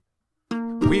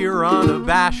We're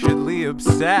unabashedly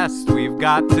obsessed. We've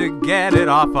got to get it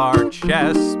off our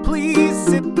chest. Please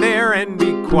sit there and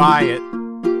be quiet.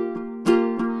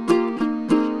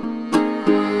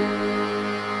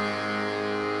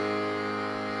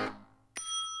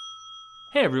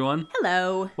 Hey everyone.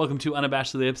 Hello. Welcome to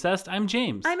Unabashedly Obsessed. I'm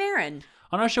James. I'm Erin.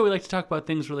 On our show, we like to talk about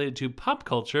things related to pop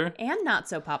culture. And not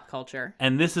so pop culture.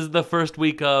 And this is the first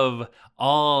week of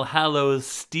All Hallows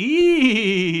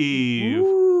Steve.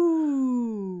 Ooh.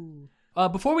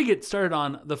 Before we get started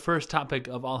on the first topic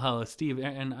of All Hallows Steve,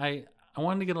 and I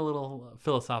wanted to get a little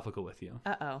philosophical with you.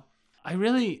 Uh-oh. I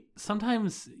really,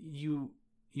 sometimes you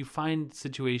find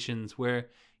situations where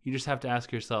you just have to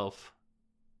ask yourself,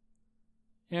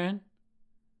 Erin,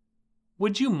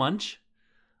 would you munch?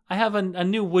 I have a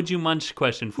new would you munch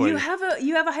question for you.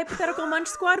 You have a hypothetical munch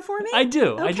squad for me? I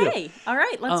do. Okay. All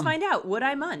right, let's find out. Would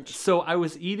I munch? So I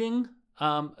was eating,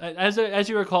 as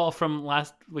you recall from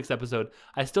last week's episode,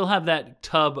 I still have that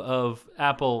tub of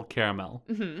apple caramel.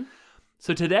 Mm-hmm.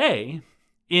 So today,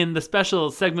 in the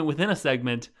special segment within a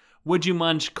segment, would you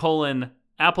munch :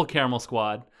 apple caramel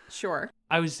squad, Sure.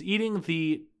 I was eating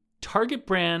the Target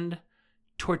brand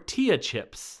tortilla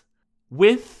chips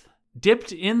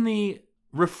dipped in the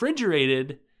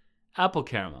refrigerated apple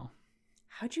caramel.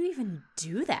 How'd you even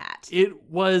do that? It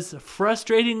was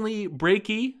frustratingly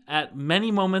breaky at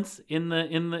many moments in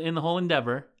the whole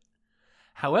endeavor.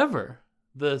 However,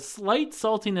 the slight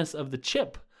saltiness of the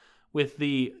chip with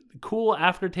the cool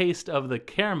aftertaste of the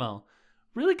caramel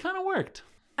really kind of worked.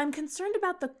 I'm concerned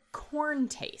about the corn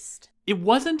taste. It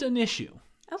wasn't an issue.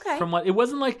 Okay. It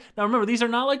wasn't like, now remember, these are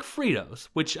not like Fritos,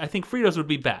 which I think Fritos would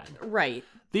be bad. Right.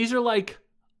 These are like,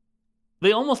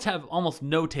 they almost have almost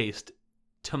no taste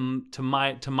to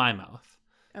my mouth.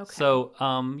 Okay. So,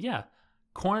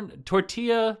 corn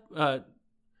tortilla,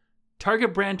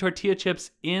 Target brand tortilla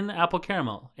chips in apple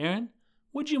caramel. Erin,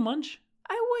 would you munch?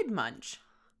 I would munch.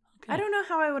 Okay. I don't know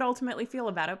how I would ultimately feel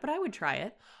about it, but I would try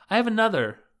it. I have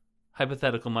another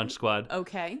hypothetical munch squad.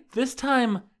 Okay. This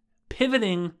time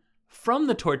pivoting from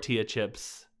the tortilla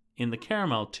chips in the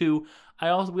caramel to,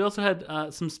 we also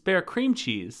had some spare cream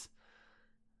cheese.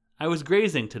 I was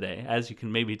grazing today, as you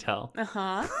can maybe tell.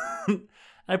 Uh-huh.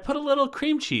 I put a little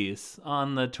cream cheese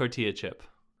on the tortilla chip.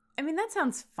 I mean, that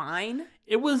sounds fine.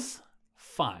 It was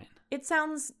fine. It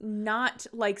sounds not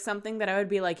like something that I would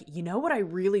be like, you know what I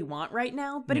really want right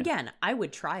now? But again, I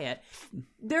would try it.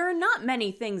 There are not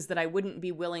many things that I wouldn't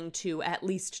be willing to at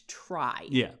least try.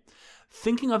 Yeah.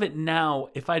 Thinking of it now,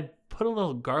 if I'd put a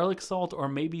little garlic salt or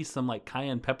maybe some like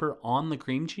cayenne pepper on the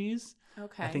cream cheese,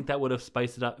 okay, I think that would have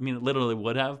spiced it up. I mean, it literally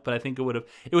would have, but I think it would have.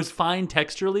 It was fine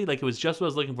texturally, like it was just what I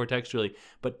was looking for texturally,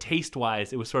 but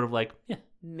taste-wise, it was sort of like,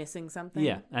 missing something.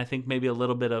 Yeah, I think maybe a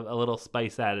little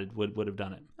spice added would have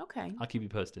done it. Okay. I'll keep you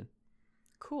posted.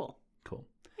 Cool.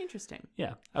 Interesting.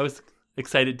 Yeah, I was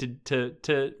excited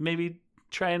to maybe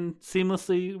try and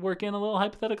seamlessly work in a little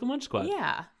hypothetical munch squad.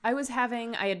 Yeah. I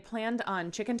had planned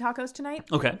on chicken tacos tonight.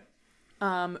 Okay.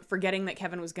 Forgetting that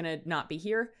Kevin was going to not be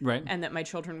here. Right. And that my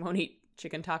children won't eat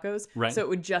chicken tacos. Right. So it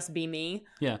would just be me.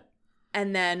 Yeah.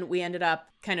 And then we ended up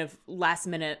kind of last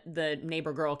minute, the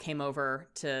neighbor girl came over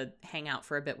to hang out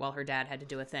for a bit while her dad had to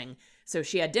do a thing. So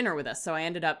she had dinner with us. So I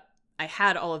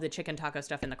had all of the chicken taco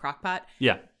stuff in the crock pot.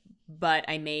 Yeah. But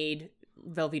I made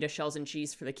Velveeta shells and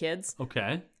cheese for the kids.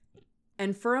 Okay.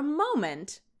 And for a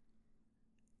moment,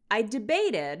 I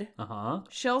debated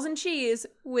shells and cheese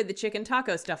with the chicken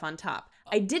taco stuff on top.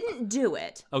 I didn't do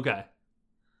it. Okay.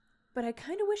 But I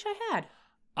kind of wish I had.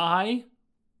 I,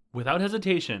 without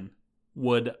hesitation,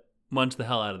 would munch the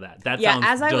hell out of that. That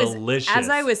sounds delicious. As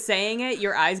I was saying it,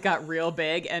 your eyes got real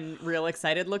big and real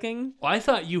excited looking. Well, I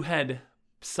thought you had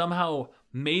somehow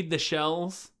made the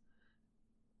shells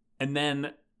and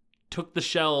then took the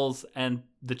shells and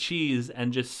the cheese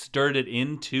and just stirred it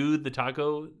into the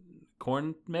taco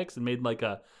corn mix and made like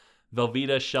a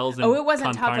Velveeta shells and it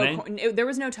wasn't taco corn. There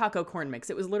was no taco corn mix.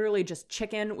 It was literally just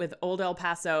chicken with Old El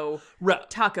Paso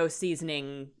taco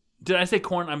seasoning. Did I say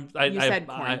corn? You said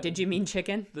corn. Did you mean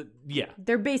chicken? Yeah.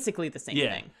 They're basically the same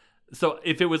thing. So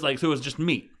if it was like, so it was just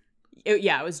meat.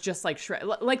 It was just like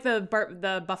like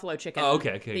the buffalo chicken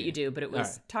that you do, but it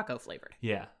was taco flavored.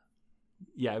 Yeah.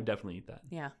 Yeah, I would definitely eat that.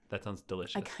 Yeah. That sounds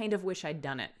delicious. I kind of wish I'd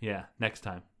done it. Yeah, next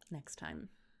time.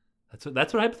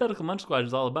 That's what Hypothetical Munch Squad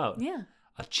is all about. Yeah.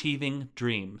 Achieving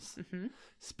dreams. Mm-hmm.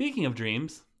 Speaking of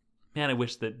dreams, man, I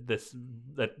wish that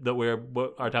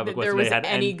what our topic was today was had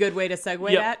any good way to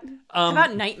segue that. How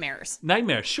about nightmares?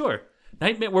 Nightmares, sure.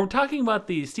 We're talking about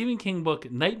the Stephen King book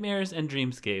Nightmares and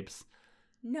Dreamscapes.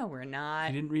 No, we're not.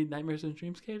 You didn't read Nightmares and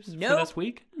Dreamscapes for this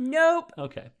week? Nope.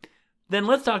 Okay. Then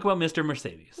let's talk about Mr.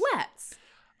 Mercedes. Let's.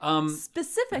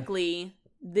 Specifically,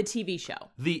 the TV show.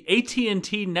 The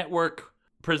AT&T network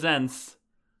presents.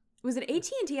 Was it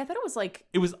AT&T? I thought it was like...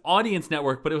 It was Audience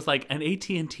Network, but it was like an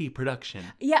AT&T production.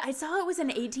 Yeah, I saw it was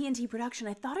an AT&T production.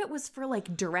 I thought it was for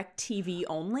like DirecTV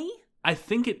only. I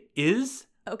think it is.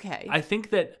 Okay. I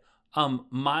think that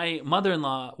my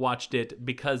mother-in-law watched it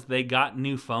because they got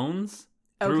new phones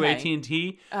through Okay.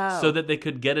 AT&T Oh. so that they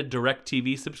could get a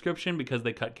DirecTV subscription because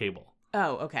they cut cable.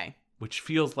 Oh, okay. Which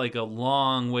feels like a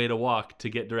long way to walk to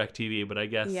get DirecTV, but I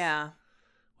guess Yeah.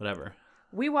 whatever.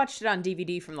 We watched it on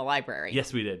DVD from the library.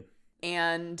 Yes, we did.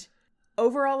 And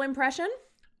overall impression?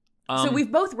 So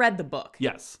we've both read the book.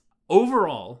 Yes.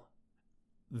 Overall,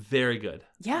 very good.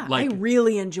 Yeah, Like- I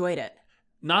really enjoyed it.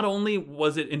 Not only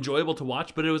was it enjoyable to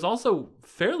watch, but it was also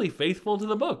fairly faithful to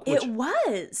the book. Which, It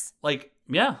was. like,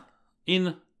 yeah,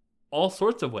 in all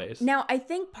sorts of ways. Now, I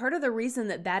think part of the reason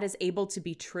that is able to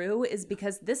be true is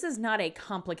because this is not a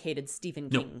complicated Stephen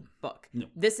No. King book. No.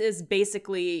 This is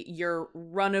basically your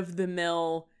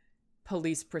run-of-the-mill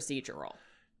police procedural.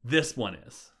 This one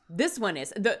is. This one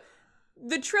is.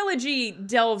 The trilogy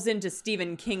delves into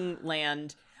Stephen King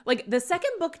land. Like, the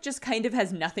second book just kind of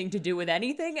has nothing to do with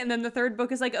anything, and then the third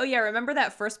book is like, oh yeah, remember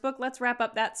that first book? Let's wrap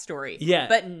up that story. Yeah.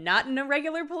 But not in a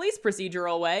regular police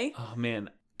procedural way. Oh, man.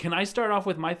 Can I start off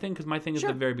with my thing? Because my thing is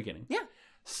Sure. the very beginning. Yeah.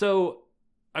 So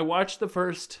I watched the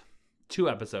first 2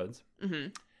 episodes. Mm-hmm.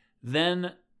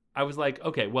 Then I was like,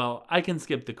 okay, well, I can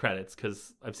skip the credits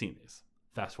because I've seen these.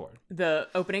 Fast forward. The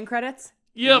opening credits?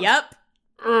 Yep. Yep.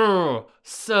 Ugh.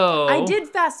 So I did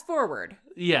fast forward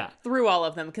Yeah. through all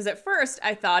of them because at first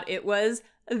I thought it was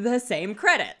the same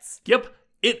credits. Yep.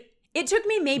 It took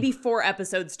me maybe 4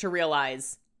 episodes to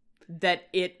realize that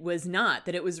it was not,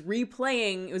 that it was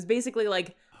replaying. It was basically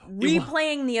like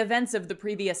replaying the events of the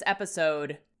previous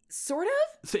episode. Sort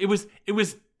of? So it was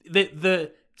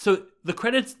the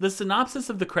credits, the synopsis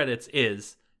of the credits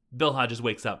is Bill Hodges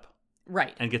wakes up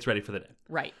Right. and gets ready for the day.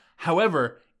 Right.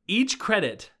 However, each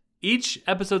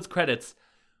episode's credits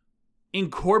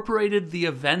incorporated the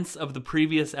events of the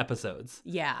previous episodes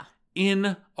Yeah.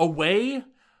 in a way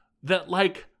that,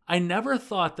 like, I never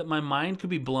thought that my mind could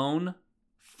be blown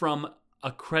from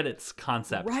a credits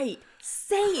concept. Right.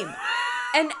 Same.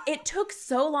 And it took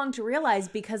so long to realize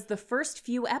because the first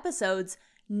few episodes,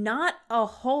 not a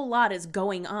whole lot is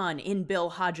going on in Bill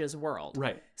Hodges' world.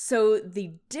 Right. So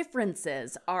the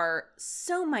differences are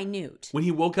so minute. When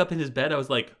he woke up in his bed, I was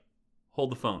like,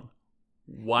 hold the phone.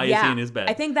 Why is he in his bed?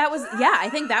 I think that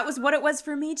was what it was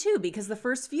for me too, because the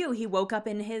first few he woke up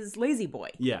in his lazy boy.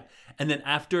 Yeah. And then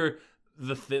after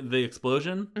the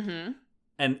explosion, Mm-hmm.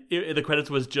 and the credits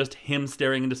was just him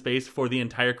staring into space for the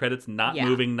entire credits, not Yeah.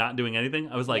 moving, not doing anything.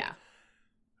 I was like, Yeah.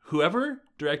 whoever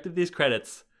directed these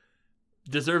credits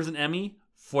deserves an Emmy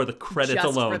for the credits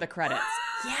Just alone. for the credits.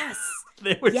 Yes.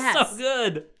 They were Yes. so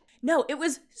good. No, it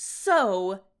was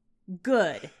so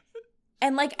good.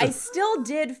 And like I still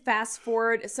did fast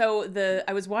forward. So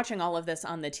I was watching all of this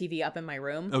on the TV up in my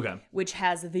room, Okay. which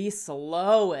has the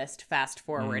slowest fast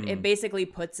forward. It basically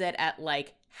puts it at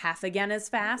like half again as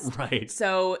fast. Right.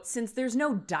 So since there's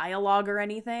no dialogue or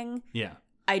anything, Yeah.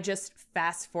 I just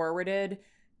fast forwarded.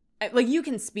 Like you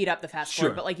can speed up the fast forward,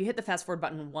 Sure. but like you hit the fast forward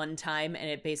button one time and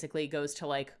it basically goes to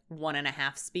like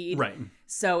 1.5 speed. Right.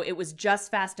 So it was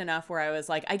just fast enough where I was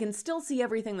like, I can still see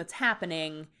everything that's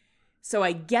happening. So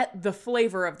I get the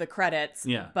flavor of the credits,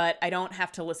 Yeah. but I don't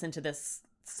have to listen to this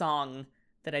song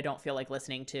that I don't feel like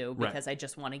listening to Right. because I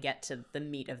just want to get to the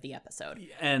meat of the episode.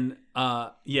 And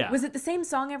yeah. Was it the same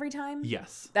song every time?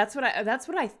 Yes. That's what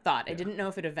I thought. I didn't know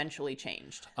if it eventually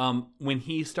changed. When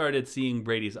he started seeing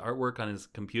Brady's artwork on his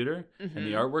computer and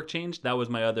the artwork changed, that was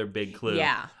my other big clue. Mm-hmm.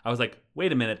 Yeah. I was like,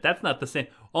 wait a minute, that's not the same.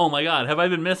 Oh my God, have I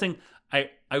been missing?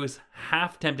 I was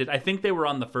half tempted. I think they were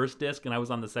on the first disc and I was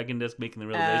on the second disc making the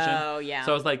realization. Oh, yeah.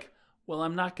 So I was like, well,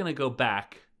 I'm not going to go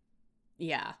back.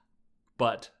 Yeah.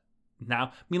 But now,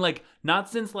 I mean, like, not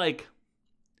since like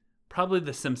probably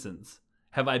The Simpsons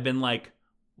have I been like,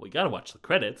 well, you got to watch the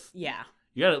credits. Yeah.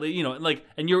 You got to, you know, like,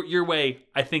 and your way,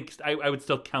 I think I would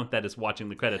still count that as watching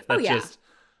the credits. That's yeah. just.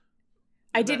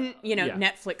 I didn't, yeah.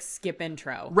 Netflix skip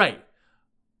intro. Right.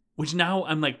 Which now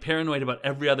I'm like paranoid about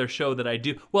every other show that I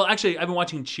do. Well, actually, I've been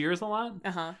watching Cheers a lot.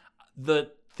 Uh-huh.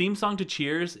 The theme song to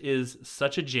Cheers is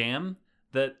such a jam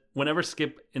that whenever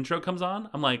skip intro comes on,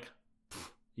 I'm like,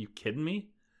 you kidding me?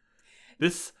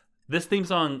 This theme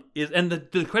song is, and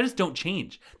the credits don't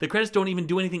change. The credits don't even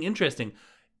do anything interesting.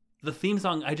 The theme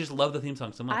song, I just love the theme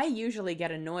song so much. I usually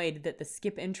get annoyed that the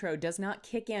skip intro does not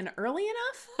kick in early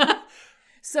enough.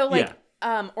 So like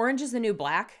Orange is the New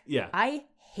Black. Yeah. I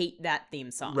hate that theme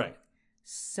song. Right.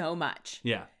 So much.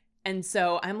 Yeah. And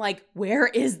so I'm like, where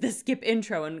is the skip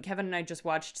intro? And Kevin and I just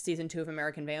watched season 2 of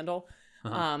American Vandal,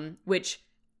 which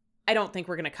I don't think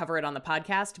we're going to cover it on the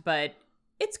podcast, but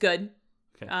it's good.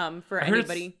 Okay. For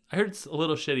anybody. I heard it's a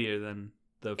little shittier than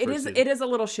the first season. It is a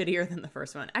little shittier than the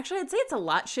first one. Actually, I'd say it's a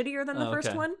lot shittier than the first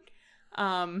okay.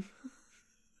 one.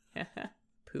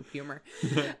 Poop humor.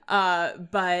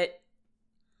 But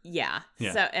yeah.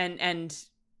 So and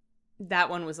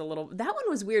that one was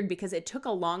weird because it took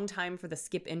a long time for the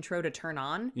skip intro to turn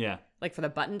on. Yeah. Like for the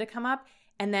button to come up,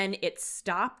 and then it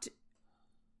stopped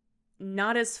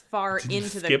not as far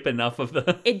into the skip enough of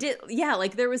the It did. Yeah,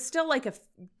 like there was still like a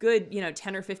good,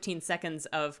 10 or 15 seconds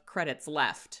of credits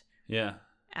left. Yeah.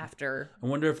 After. I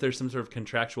wonder if there's some sort of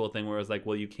contractual thing where it's like,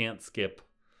 well, you can't skip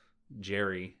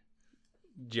Jerry.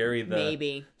 Jerry, the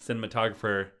maybe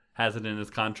cinematographer, has it in his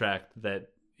contract that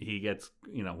he gets,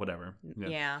 whatever.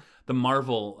 Yeah. The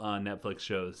Marvel Netflix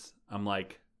shows, I'm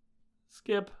like,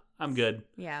 skip. I'm good.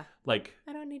 Yeah. Like,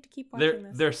 I don't need to keep watching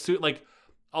this. They're like,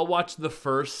 I'll watch the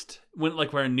first when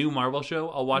we're a new Marvel show.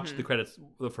 I'll watch the credits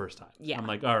the first time. Yeah. I'm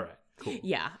like, all right, cool.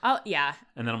 Yeah.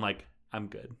 And then I'm like, I'm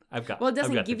good. Well, it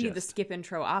doesn't give you the skip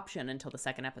intro option until the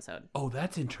second episode. Oh,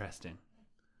 that's interesting.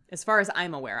 As far as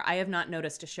I'm aware, I have not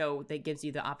noticed a show that gives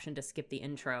you the option to skip the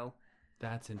intro.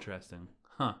 That's interesting.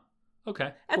 Huh.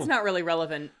 Okay. That's not really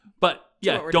relevant. But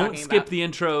yeah, don't skip the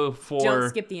intro for. Don't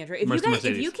skip the intro.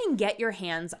 If you can get your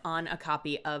hands on a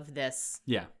copy of this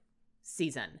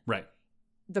season. Right.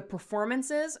 The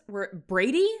performances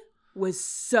Brady was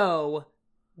so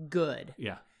good.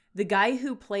 Yeah. The guy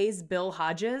who plays Bill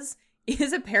Hodges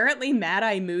is apparently Mad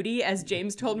Eye Moody, as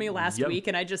James told me last week,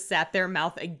 and I just sat there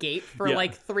mouth agape for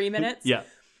like 3 minutes. Yeah.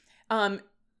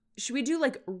 Should we do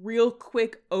like real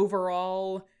quick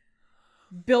overall?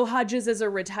 Bill Hodges is a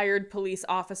retired police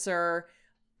officer,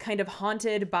 kind of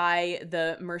haunted by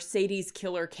the Mercedes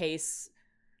killer case,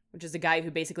 which is a guy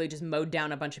who basically just mowed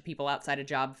down a bunch of people outside a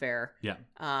job fair. Yeah.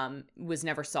 Was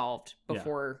never solved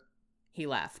before he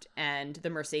left. And the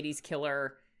Mercedes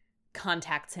killer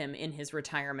contacts him in his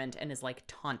retirement and is like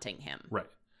taunting him. Right.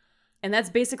 And that's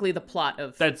basically the plot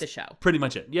of the show. Pretty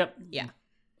much it. Yep. Yeah.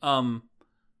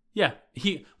 Yeah.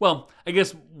 I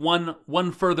guess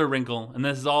one further wrinkle, and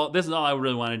this is all I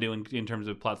really want to do in terms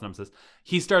of plot synopsis.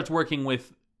 He starts working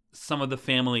with some of the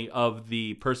family of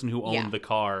the person who owned the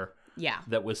car. Yeah.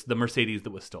 That was the Mercedes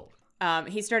that was stolen.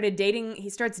 He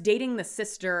starts dating the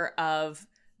sister of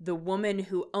the woman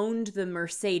who owned the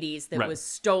Mercedes that was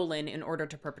stolen in order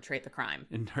to perpetrate the crime.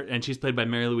 And she's played by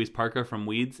Mary Louise Parker from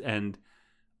Weeds, and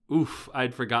oof,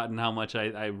 I'd forgotten how much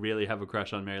I really have a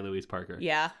crush on Mary Louise Parker.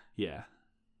 Yeah. Yeah.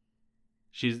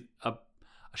 She's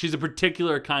a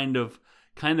particular kind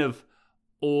of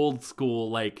old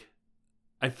school, like,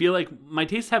 I feel like my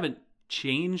tastes haven't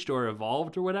changed or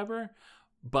evolved or whatever,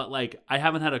 but like I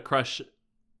haven't had a crush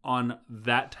on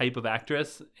that type of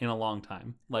actress in a long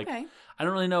time. Like, okay. I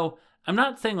don't really know. I'm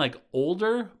not saying like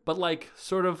older, but like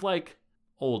sort of like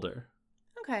older.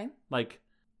 Okay. Like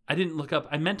I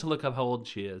meant to look up how old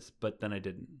she is, but then I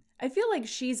didn't. I feel like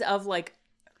she's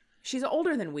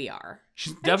older than we are.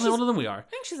 She's definitely older than we are. I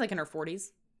think she's like in her 40s.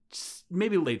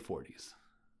 Maybe late 40s.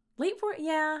 Late 40s?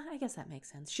 Yeah, I guess that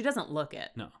makes sense. She doesn't look it.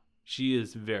 No. She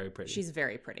is very pretty. She's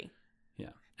very pretty. Yeah.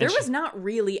 There was not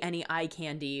really any eye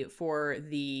candy for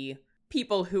the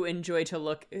people who enjoy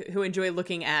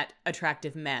looking at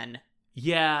attractive men.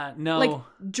 Yeah, no. Like,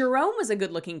 Jerome was a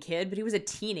good-looking kid, but he was a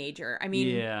teenager. I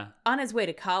mean, on his way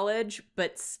to college,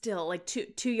 but still, like,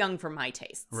 too young for my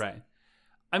tastes. Right.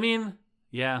 I mean,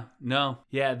 yeah, no.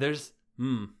 Yeah, there's...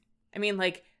 I mean,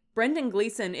 like, Brendan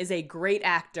Gleeson is a great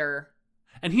actor.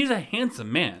 And he's a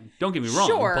handsome man. Don't get me wrong,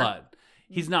 but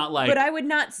he's not like... But I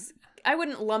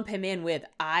wouldn't lump him in with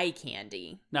eye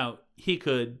candy. Now, he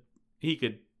could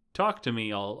talk to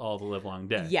me all the live long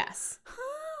day. Yes.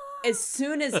 As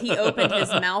soon as he opened his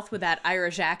mouth with that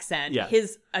Irish accent,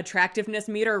 his attractiveness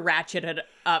meter ratcheted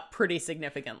up pretty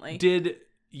significantly. Did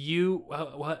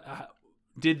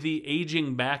the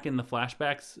aging back in the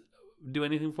flashbacks do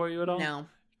anything for you at all? No.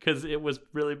 Because it was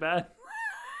really bad.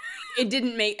 It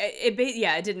didn't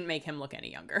make him look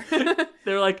any younger.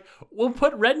 They're like, we'll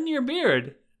put red in your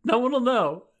beard. No one will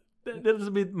know. This will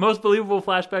be the most believable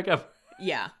flashback ever.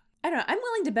 Yeah. I don't know. I'm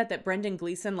willing to bet that Brendan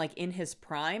Gleeson, like in his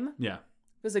prime,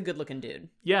 was a good looking dude.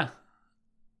 Yeah.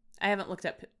 I haven't looked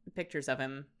up pictures of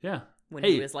him when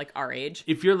he was like our age.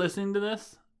 If you're listening to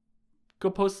this, go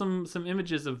post some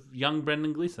images of young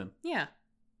Brendan Gleeson. Yeah.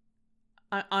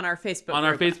 On our Facebook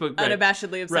our Facebook group.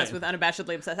 Unabashedly Obsessed with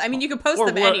Unabashedly Obsessed. I mean, you can post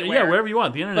them anywhere. Yeah, wherever you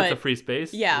want. The internet's a free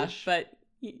space. Yeah, but,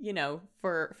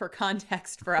 for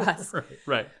context for us.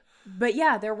 Right. But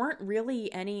yeah, there weren't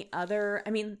really any other... I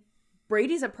mean,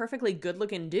 Brady's a perfectly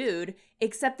good-looking dude,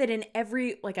 except that in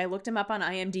every, like, I looked him up on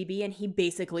IMDb, and he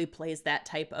basically plays that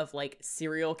type of, like,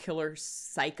 serial killer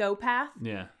psychopath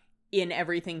Yeah. in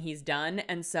everything he's done.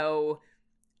 And so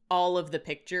all of the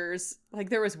pictures, like,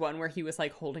 there was one where he was,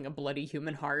 like, holding a bloody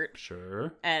human heart.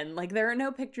 Sure. And, like, there are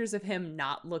no pictures of him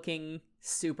not looking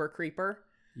super creeper.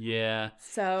 Yeah.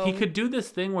 So He could do this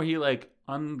thing where he, like,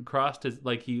 uncrossed his,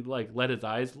 like, he, like, let his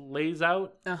eyes laze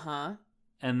out. Uh-huh.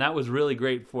 And that was really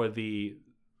great for the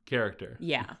character.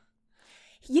 Yeah.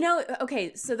 You know,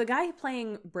 okay, so the guy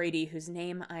playing Brady, whose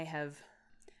name I have...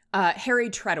 Harry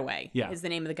Treadaway is the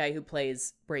name of the guy who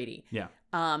plays Brady. Yeah.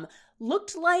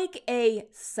 Looked like a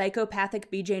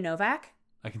psychopathic BJ Novak.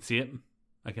 I can see it.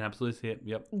 I can absolutely see it.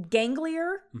 Yep.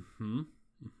 Ganglier. Mm-hmm.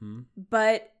 Mm-hmm.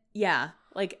 But, yeah,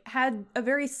 like, had a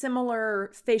very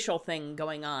similar facial thing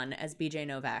going on as BJ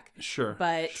Novak. Sure.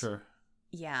 But, sure.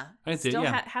 Yeah. I can see it, still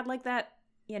yeah. had like that,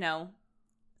 you know,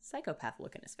 psychopath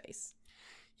look in his face.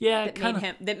 Yeah,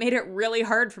 That made it really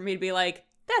hard for me to be like,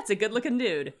 that's a good looking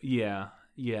dude. Yeah.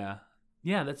 Yeah.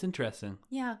 Yeah, that's interesting.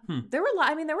 Yeah. There were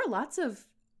lots of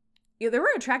there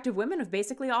were attractive women of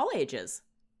basically all ages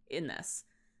in this.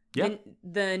 Yeah.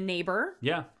 The neighbor,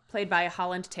 Yeah. played by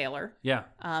Holland Taylor, Yeah.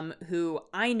 who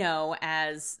I know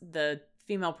as the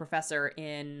female professor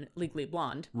in Legally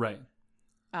Blonde. Right.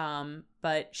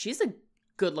 But she's a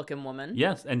good-looking woman.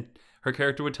 Yes, and her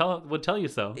character would tell you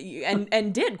so.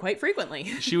 And did quite frequently.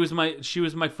 She was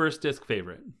my first disc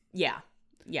favorite. Yeah.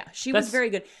 Yeah, she was very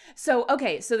good. So,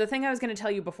 okay, so the thing I was going to tell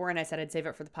you before, and I said I'd save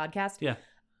it for the podcast. Yeah.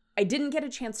 I didn't get a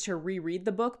chance to reread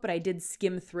the book, but I did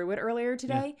skim through it earlier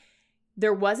today. Yeah.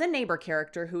 There was a neighbor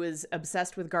character who is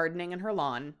obsessed with gardening in her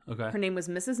lawn. Okay. Her name was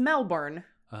Mrs. Melbourne.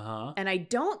 Uh-huh. And I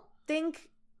don't think,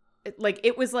 like,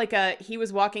 it was like he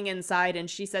was walking inside and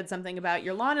she said something about,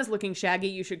 your lawn is looking shaggy.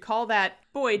 You should call that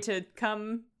boy to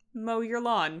come mow your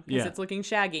lawn because it's looking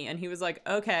shaggy. And he was like,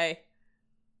 okay.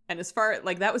 And as far,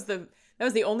 like, that was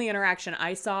the only interaction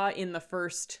I saw in the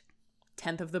first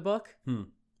 10th of the book.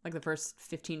 Like the first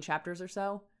 15 chapters or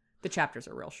so. The chapters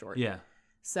are real short. Yeah.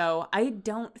 So I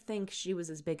don't think she was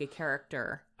as big a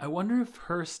character. I wonder if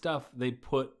her stuff they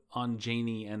put on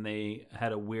Janie and they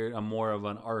had a more of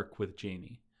an arc with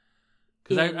Janie.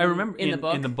 Because I remember in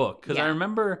the book. Because I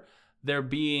remember there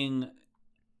being,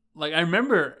 like, I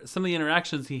remember some of the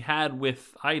interactions he had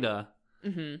with Ida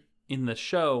in the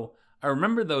show. I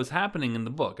remember those happening in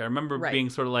the book. I remember being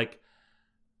sort of like,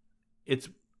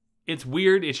 it's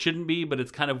weird. It shouldn't be, but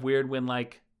it's kind of weird when,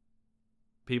 like,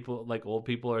 people, like, old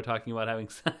people are talking about having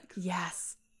sex.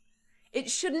 Yes. It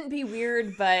shouldn't be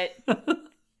weird, but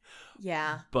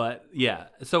yeah. But yeah.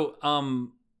 So,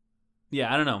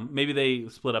 yeah, I don't know. Maybe they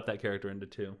split up that character into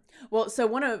two. Well, so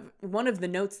one of the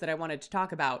notes that I wanted to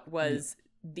talk about was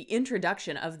the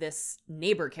introduction of this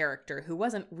neighbor character who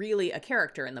wasn't really a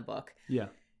character in the book. Yeah.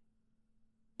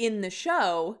 In the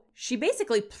show, she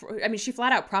basically, she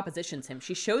flat out propositions him.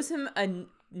 She shows him a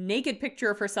naked picture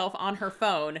of herself on her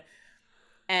phone,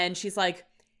 and she's like,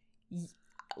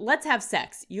 let's have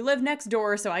sex. You live next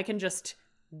door, so I can just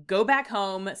go back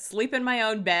home, sleep in my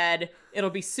own bed. It'll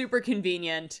be super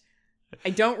convenient. I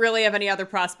don't really have any other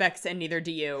prospects, and neither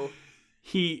do you.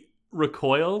 He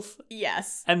recoils.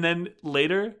 Yes. And then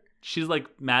later, she's,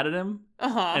 like, mad at him.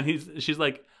 Uh-huh. And she's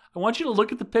like, I want you to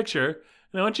look at the picture,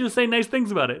 and I want you to say nice things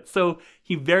about it. So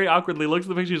he very awkwardly looks at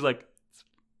the picture. He's like, it's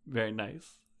very nice.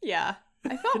 Yeah.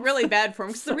 I felt really bad for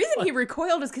him because the reason he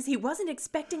recoiled is because he wasn't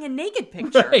expecting a naked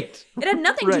picture. Right. It had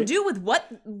nothing to do with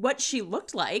what she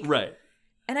looked like. Right.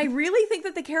 And I really think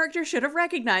that the character should have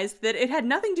recognized that it had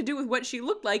nothing to do with what she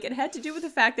looked like. It had to do with the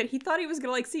fact that he thought he was going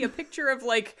to, like, see a picture of,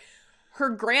 like, her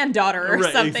granddaughter or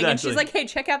something. Exactly. And she's like, hey,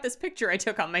 check out this picture I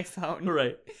took on my phone.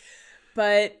 Right.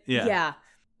 But yeah.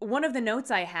 One of the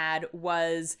notes I had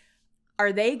was,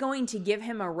 are they going to give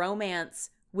him a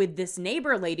romance with this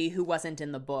neighbor lady who wasn't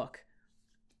in the book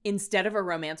instead of a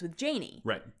romance with Janie?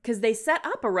 Right. Because they set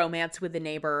up a romance with the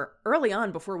neighbor early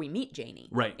on before we meet Janie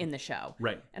in the show.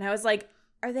 Right. And I was like,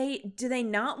 do they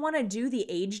not want to do the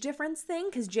age difference thing?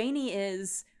 Because Janie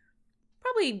is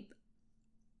probably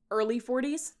early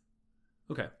 40s.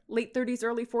 Okay. Late 30s,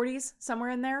 early 40s, somewhere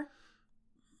in there.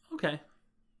 Okay.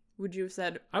 Would you have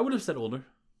said? I would have said older.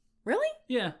 Really?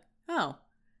 Yeah. Oh.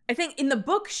 I think in the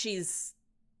book she's,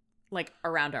 like,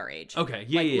 around our age. Okay.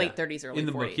 Yeah, like, yeah. late 30s, early 40s. In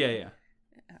the book, yeah.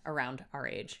 Around our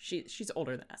age. She's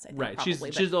older than us, I think. Right.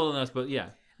 Probably, she's older than us, but yeah.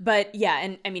 But yeah,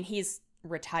 and I mean, he's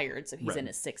retired, so he's in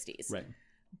his 60s. Right.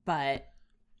 But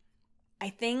I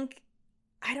think,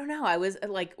 I don't know, I was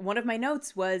like, one of my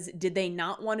notes was, did they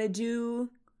not want to do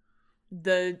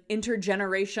the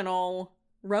intergenerational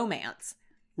romance?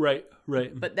 Right.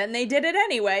 But then they did it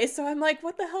anyway, so I'm like,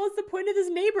 what the hell is the point of this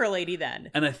neighbor lady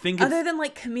then? And I think Other than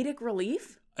like comedic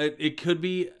relief? it could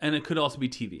be, and it could also be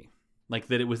TV. Like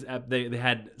that it was, they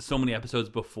had so many episodes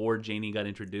before Janie got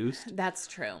introduced. That's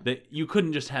true. That you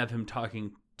couldn't just have him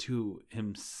talking to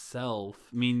himself.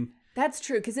 I mean... That's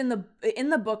true, because in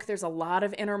the book, there's a lot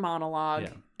of inner monologue,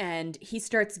 Yeah. and he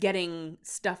starts getting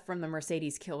stuff from the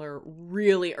Mercedes Killer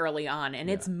really early on, and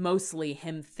it's mostly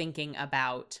him thinking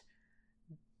about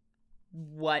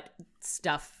what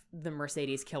stuff the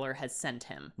Mercedes Killer has sent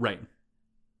him. Right.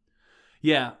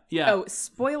 Yeah. Oh,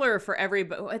 spoiler for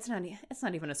everybody. It's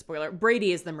not even a spoiler.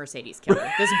 Brady is the Mercedes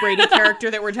Killer. This Brady character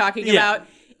that we're talking about.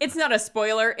 It's not a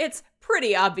spoiler. It's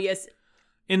pretty obvious.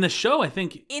 In the show, I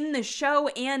think... In the show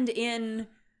and in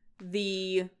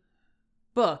the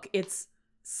book, it's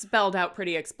spelled out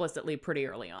pretty explicitly pretty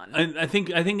early on. I think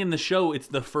in the show, it's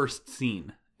the first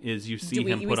scene is you see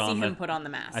him put on the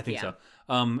mask. I think so.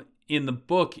 In the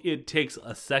book, it takes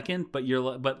a second, but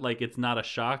it's not a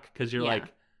shock because you're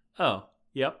like, oh,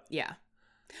 yep. Yeah.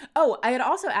 Oh, I had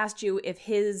also asked you if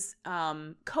his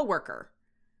coworker,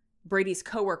 Brady's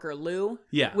coworker Lou,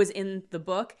 was in the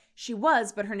book. She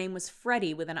was, but her name was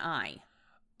Freddie with an I.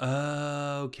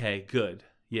 Okay, good.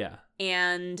 Yeah.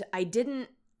 And I didn't,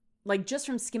 like, just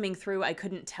from skimming through, I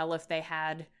couldn't tell if they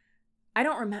had... I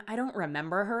don't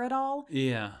remember her at all.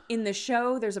 Yeah. In the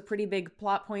show, there's a pretty big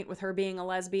plot point with her being a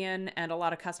lesbian and a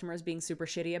lot of customers being super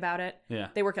shitty about it. Yeah.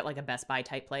 They work at like a Best Buy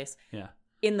type place. Yeah.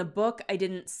 In the book, I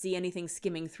didn't see anything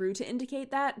skimming through to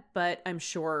indicate that, but I'm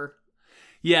sure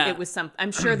it was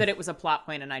I'm sure that it was a plot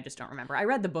point and I just don't remember. I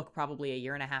read the book probably a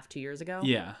year and a half, 2 years ago.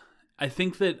 Yeah. I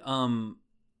think that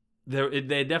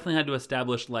they definitely had to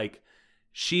establish like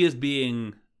she is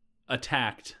being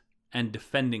attacked and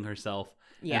defending herself.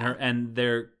 Yeah. And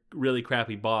their really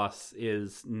crappy boss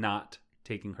is not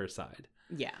taking her side.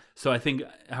 Yeah. So I think,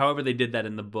 however they did that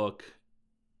in the book,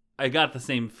 I got the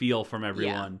same feel from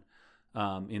everyone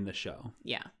in the show.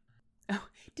 Yeah. Oh,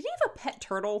 did he have a pet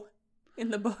turtle in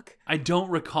the book? I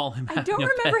don't recall him having a pet turtle. I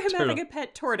don't remember him having a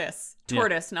pet tortoise.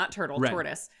 Tortoise, not turtle, right.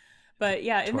 Tortoise. But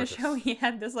yeah, in Tortoise. the show, he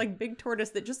had this like big tortoise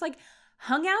that just like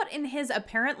hung out in his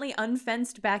apparently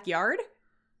unfenced backyard.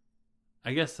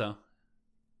 I guess so.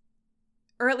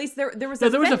 Or at least there was a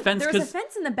fence. fence. There was a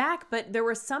fence in the back, but there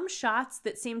were some shots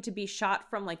that seemed to be shot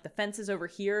from like the fences over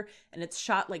here, and it's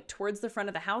shot like towards the front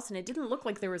of the house, and it didn't look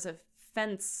like there was a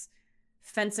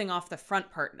fencing off the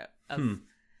front part of.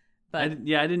 But I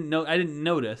didn't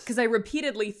notice because I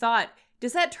repeatedly thought,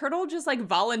 does that turtle just like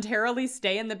voluntarily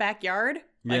stay in the backyard?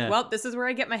 Like, well, this is where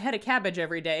I get my head of cabbage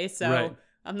every day, so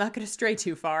I'm not going to stray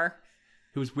too far.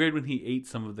 It was weird when he ate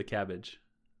some of the cabbage,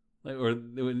 or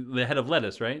the head of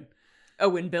lettuce, right? Oh,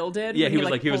 when Bill did? Yeah,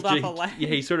 when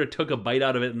he sort of took a bite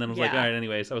out of it and then was like, all right,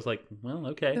 anyways. I was like, well,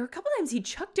 okay. There were a couple times he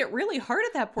chucked it really hard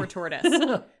at that poor tortoise.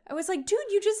 I was like, dude,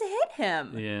 you just hit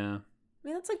him. Yeah. I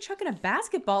mean, that's like chucking a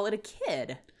basketball at a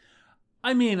kid.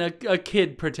 I mean, a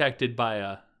kid protected by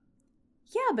a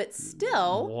but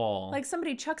still, wall. Like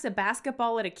somebody chucks a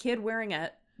basketball at a kid wearing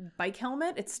a bike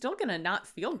helmet, it's still going to not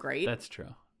feel great. That's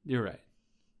true. You're right.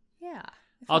 Yeah.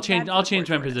 I'll change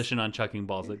my position on chucking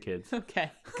balls at kids.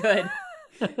 Okay, good.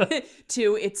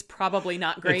 Two, it's probably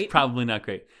not great. It's probably not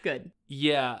great. Good.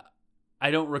 Yeah, I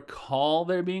don't recall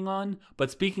there being on. But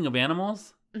speaking of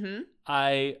animals,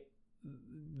 they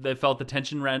felt the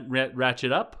tension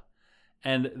ratchet up,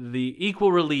 and the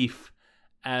equal relief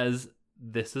as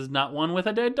this is not one with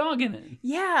a dead dog in it.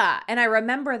 Yeah, and I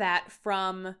remember that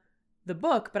from the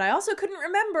book, but I also couldn't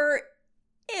remember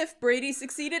if Brady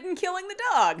succeeded in killing the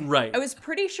dog. Right. I was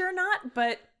pretty sure not,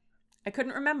 but I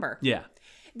couldn't remember. Yeah.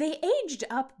 They aged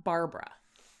up Barbara,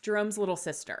 Jerome's little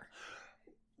sister.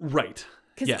 Right.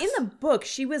 Because in the book,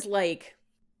 she was like,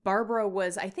 Barbara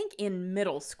was, I think, in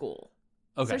middle school.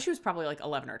 Okay. So she was probably like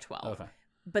 11 or 12. Okay.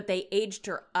 But they aged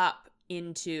her up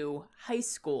into high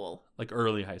school. Like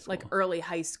early high school. Like early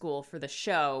high school for the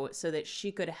show so that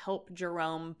she could help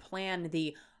Jerome plan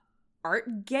the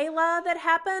art gala that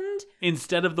happened.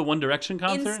 Instead of the One Direction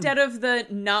concert? Instead of the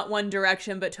not One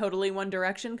Direction, but totally One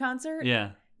Direction concert.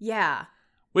 Yeah. Yeah.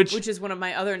 Which is one of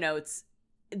my other notes.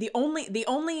 The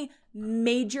only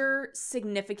major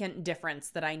significant difference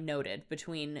that I noted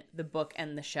between the book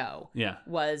and the show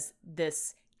was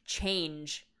this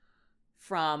change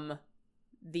from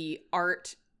the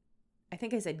art. I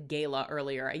think I said gala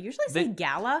earlier. I usually say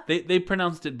gala. They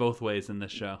pronounced it both ways in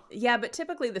this show. Yeah, but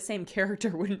typically the same character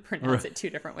wouldn't pronounce it two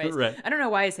different ways. Right. I don't know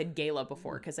why I said gala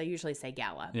before because I usually say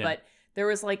gala. Yeah. But there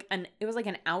was like an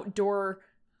outdoor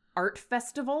art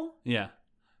festival. Yeah.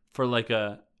 For like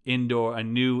a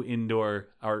new indoor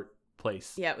art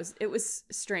place. Yeah, it was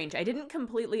strange. I didn't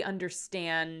completely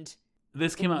understand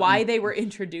This came out why they were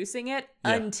introducing it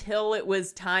Yeah. until it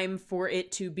was time for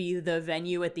it to be the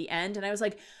venue at the end. And I was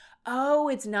like, oh,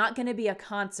 it's not going to be a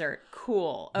concert.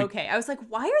 Cool. Okay. I was like,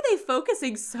 why are they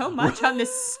focusing so much on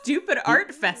this stupid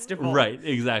art festival? Right,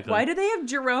 exactly. Why do they have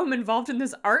Jerome involved in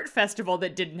this art festival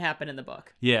that didn't happen in the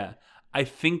book? Yeah. I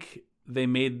think they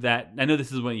made that. I know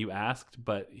this is what you asked,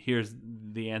 but here's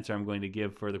the answer I'm going to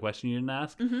give for the question you didn't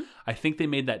ask. Mm-hmm. I think they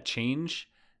made that change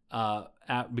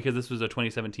because this was a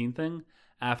 2017 thing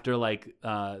after like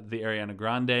the Ariana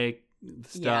Grande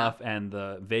stuff and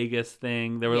the Vegas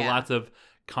thing. There were Yeah. lots of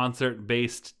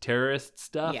concert-based terrorist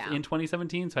stuff Yeah. in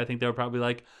 2017, so I think they were probably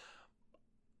like,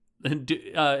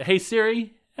 "Hey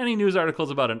Siri, any news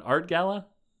articles about an art gala?"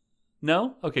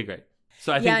 No? Okay, great.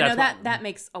 So I think that's why that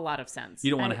makes a lot of sense.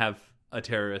 you don't want to have a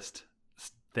terrorist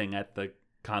thing at the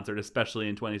concert, especially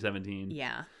in 2017.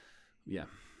 Yeah. Yeah.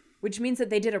 Which means that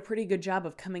they did a pretty good job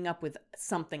of coming up with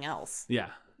something else. Yeah.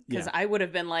 Because Yeah. I would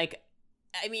have been like,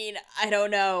 I mean, I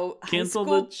don't know. Cancel high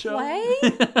school the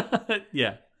show. play?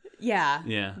 Yeah. Yeah.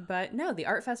 Yeah. But no, the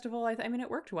art festival, I mean, it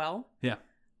worked well. Yeah.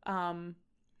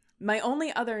 My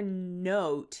only other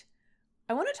note,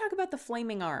 I want to talk about the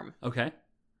flaming arm. Okay.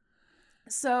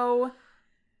 So,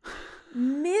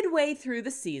 midway through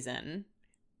the season,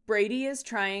 Brady is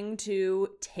trying to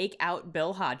take out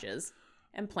Bill Hodges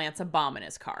and plants a bomb in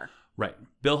his car. Right.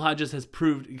 Bill Hodges has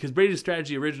proved, because Brady's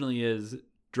strategy originally is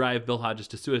drive Bill Hodges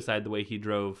to suicide the way he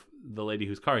drove the lady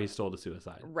whose car he stole to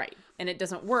suicide. Right. And it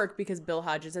doesn't work because Bill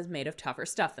Hodges is made of tougher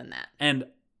stuff than that. And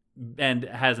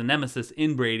has a nemesis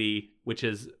in Brady, which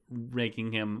is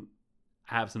making him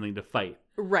have something to fight.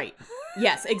 Right.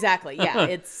 Yes, exactly. Yeah,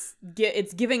 it's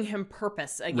giving him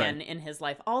purpose again Right. in his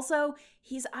life. Also,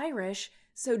 he's Irish,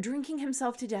 so drinking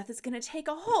himself to death is going to take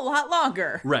a whole lot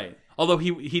longer. Right. Although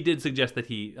he did suggest that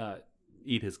he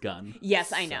eat his gun.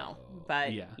 Yes, I know. So,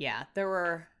 But yeah. yeah, there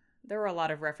were a lot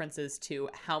of references to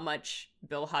how much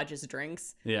Bill Hodges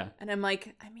drinks. Yeah. And I'm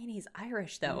like, I mean, he's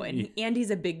Irish though, Yeah. and he's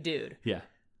a big dude. Yeah.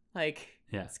 Like,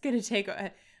 Yeah. it's going to take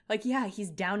like, yeah, he's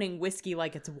downing whiskey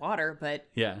like it's water, but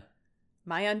Yeah.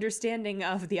 my understanding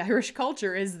of the Irish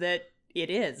culture is that it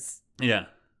is. Yeah.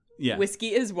 Yeah.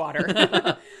 Whiskey is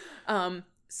water.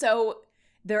 So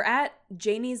they're at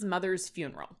Janie's mother's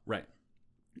funeral, Right.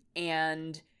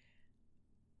 and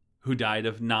Who died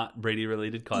of not Brady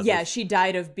related causes. yeah, she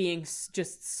died of being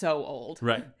just so old.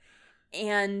 Right.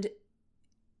 And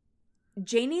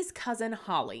Janie's cousin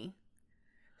Holly,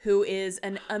 who is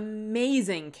an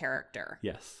amazing character.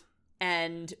 Yes.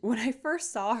 And when I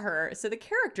first saw her, so the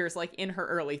character's like in her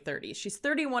early 30s. She's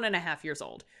 31 and a half years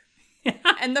old.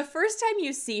 And the first time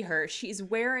you see her, she's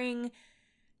wearing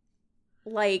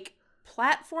like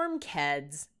platform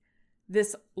keds,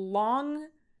 this long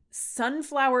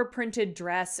sunflower printed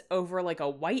dress over like a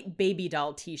white baby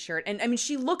doll t-shirt. And I mean,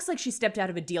 she looks like she stepped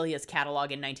out of a Delia's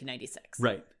catalog in 1996.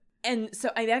 Right. And so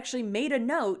I actually made a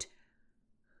note.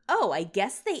 Oh, I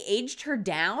guess they aged her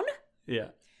down? Yeah.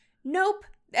 Nope.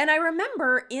 And I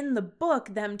remember in the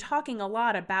book them talking a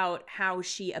lot about how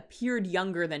she appeared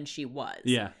younger than she was.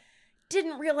 Yeah.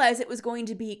 Didn't realize it was going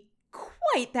to be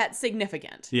quite that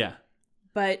significant. Yeah.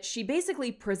 But she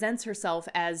basically presents herself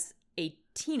as a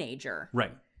teenager,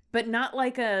 Right. but not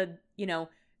like a,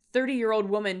 30-year-old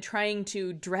woman trying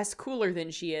to dress cooler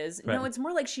than she is. No, Right. it's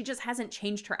more like she just hasn't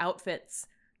changed her outfits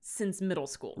since middle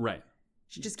school. Right.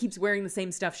 She just keeps wearing the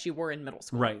same stuff she wore in middle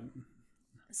school. Right.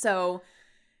 So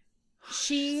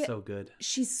she's So good.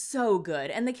 so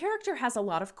good. And the character has a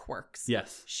lot of quirks.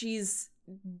 Yes. She's,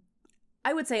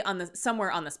 I would say,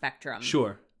 somewhere on the spectrum.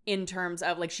 Sure. In terms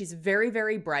of, like, she's very,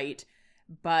 very bright.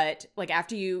 But, like,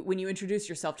 when you introduce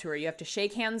yourself to her, you have to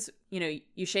shake hands.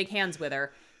 You shake hands with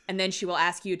her. And then she will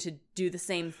ask you to do the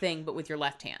same thing, but with your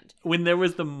left hand. When there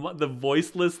was the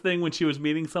voiceless thing when she was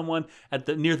meeting someone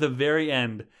near the very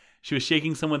end, she was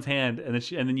shaking someone's hand, and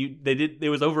then it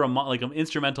was over like an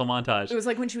instrumental montage. It was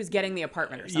like when she was getting the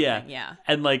apartment or something. Yeah. Yeah.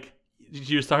 And like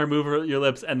you saw her move your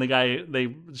lips, and the guy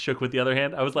they shook with the other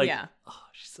hand. I was like, Yeah. oh,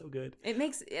 she's so good. It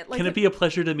makes it like. Can it be a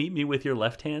pleasure to meet me with your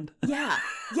left hand? Yeah.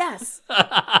 Yes.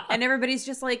 And everybody's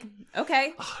just like,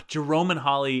 okay. Jerome and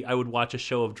Holly, I would watch a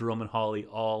show of Jerome and Holly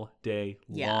all day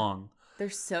Yeah. long.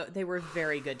 They were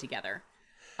very good together.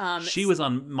 She was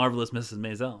on Marvelous Mrs.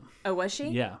 Maisel. Oh, was she?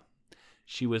 Yeah.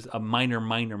 She was a minor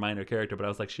character, but I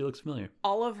was like, she looks familiar.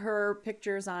 All of her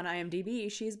pictures on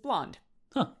IMDb, she's blonde.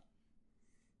 Huh.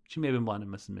 She may have been blonde in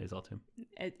Mrs. Maisel too.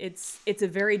 It's a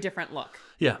very different look.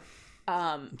 Yeah.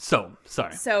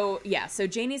 Sorry. So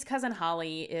Janie's cousin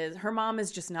Holly her mom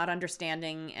is just not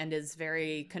understanding and is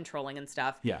very controlling and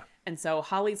stuff. Yeah. And so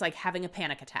Holly's like having a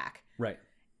panic attack. Right.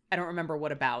 I don't remember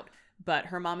what about, but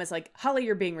her mom is like, Holly,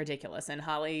 you're being ridiculous. And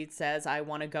Holly says, I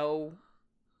want to go,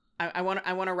 I want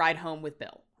to ride home with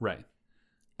Bill. Right.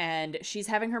 And she's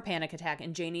having her panic attack.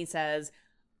 And Janie says,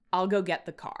 I'll go get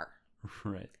the car.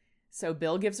 Right. So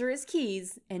Bill gives her his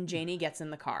keys and Janie gets in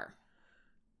the car.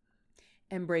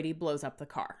 And Brady blows up the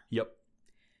car. Yep.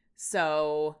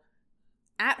 So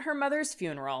at her mother's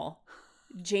funeral,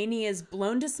 Janie is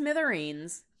blown to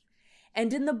smithereens.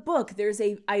 And in the book,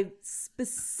 I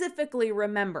specifically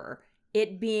remember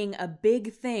it being a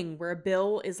big thing where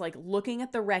Bill is like looking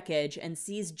at the wreckage and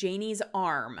sees Janie's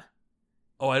arm.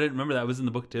 Oh, I didn't remember that. It was in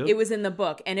the book too? It was in the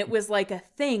book. And it was like a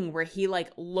thing where he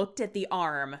like looked at the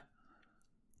arm.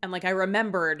 And like I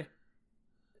remembered,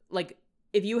 like,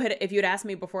 if you had asked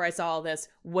me before I saw all this,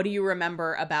 what do you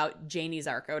remember about Janie's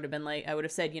arc? I would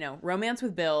have said, romance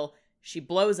with Bill, she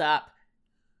blows up,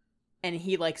 and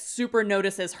he like super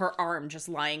notices her arm just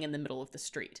lying in the middle of the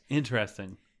street.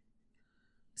 Interesting.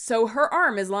 So her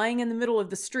arm is lying in the middle of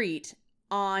the street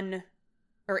in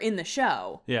the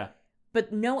show. Yeah.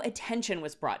 But no attention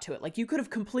was brought to it. Like you could have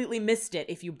completely missed it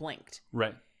if you blinked.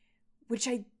 Right. Which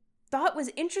I thought was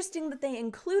interesting that they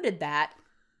included that,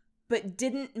 but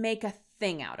didn't make a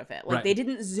thing out of it. Like they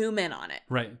didn't zoom in on it.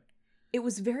 Right. It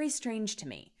was very strange to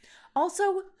me. Also,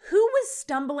 who was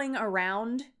stumbling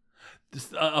around?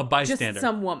 Just a bystander. Just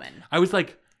some woman. I was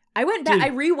like... I went back, I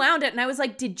rewound it, and I was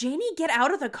like, did Janie get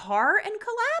out of the car and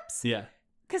collapse? Yeah.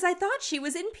 Because I thought she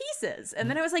was in pieces. And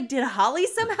then I was like, did Holly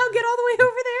somehow get all the way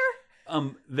over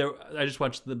there? I just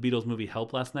watched the Beatles movie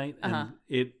Help last night, and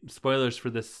spoilers for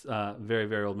this very,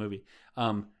 very old movie.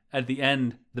 At the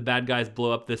end, the bad guys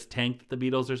blow up this tank that the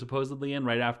Beatles are supposedly in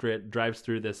right after it drives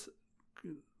through this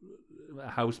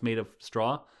house made of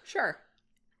straw. Sure.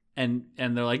 And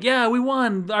they're like, yeah, we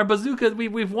won our bazookas.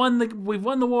 We've won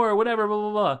the war or whatever, blah,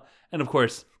 blah, blah. And of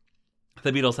course,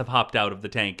 the Beatles have hopped out of the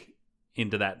tank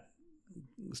into that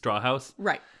straw house.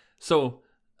 Right. So,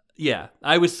 yeah,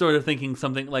 I was sort of thinking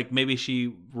something like maybe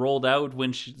she rolled out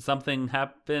when something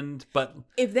happened, but...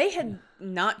 If they had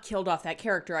not killed off that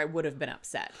character, I would have been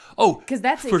upset. Oh, because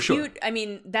that's for sure. huge... I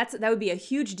mean, that would be a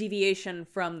huge deviation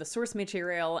from the source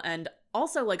material, and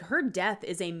also, like, her death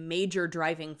is a major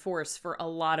driving force for a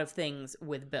lot of things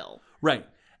with Bill. Right.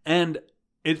 And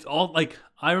it's all, like,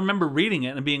 I remember reading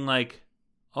it and being like,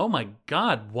 oh my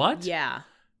God, what? Yeah.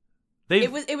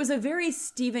 It was a very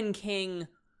Stephen King...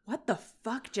 what the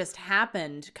fuck just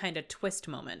happened kind of twist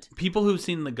moment. People who've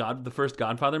seen the first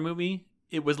Godfather movie,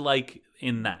 it was like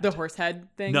in that. The horse head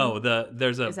thing? No,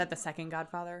 there's a... Is that the second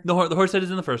Godfather? The horse head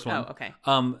is in the first one. Oh, okay.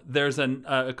 There's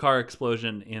a car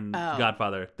explosion in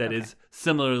Godfather that is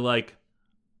similarly like,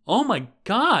 oh my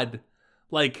God.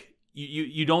 Like,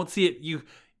 you don't see it...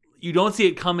 You don't see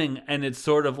it coming, and it's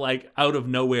sort of like out of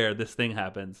nowhere this thing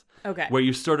happens. Okay. Where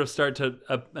you sort of start to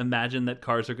imagine that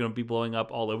cars are going to be blowing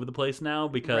up all over the place now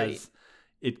because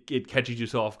it catches you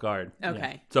so off guard.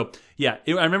 Okay. Yeah. So, yeah,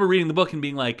 I remember reading the book and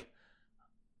being like,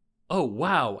 oh,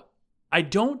 wow. I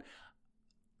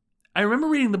remember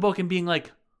reading the book and being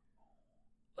like,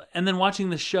 and then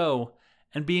watching the show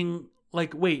and being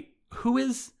like, wait, who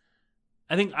is...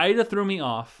 I think Ida threw me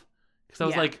off because I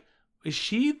was like, is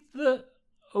she the...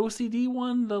 OCD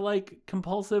one, the like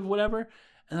compulsive whatever?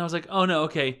 And I was like, oh no,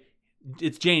 okay,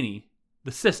 it's Janie,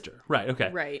 the sister, right?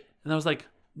 Okay, right. And I was like,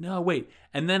 no, wait.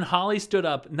 And then Holly stood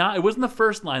up. It wasn't the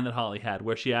first line that Holly had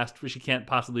where she asked she can't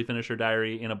possibly finish her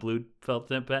diary in a blue felt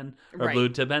tip pen or blue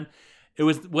tip pen. It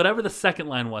was whatever the second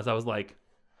line was. I was like,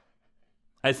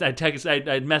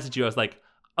 I'd message you. I was like,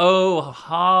 oh,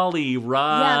 Holly,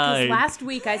 right. Yeah, because last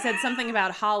week I said something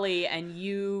about Holly and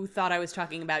you thought I was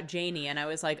talking about Janie, and I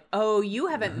was like, oh, you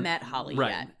haven't met Holly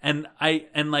yet. And I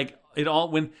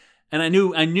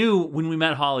knew when we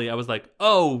met Holly, I was like,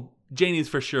 oh, Janie's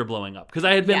for sure blowing up. Because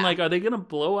I had been like, are they going to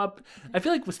blow up? I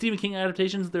feel like with Stephen King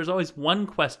adaptations, there's always one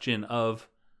question of,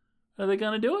 are they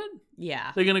going to do it?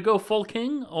 Yeah. They're going to go full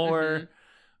King, or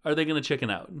are they going to chicken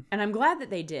out? And I'm glad that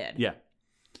they did. Yeah.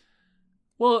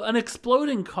 Well, an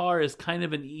exploding car is kind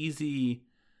of an easy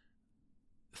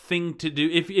thing to do.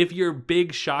 If your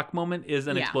big shock moment is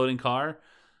an exploding car,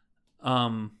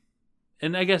 and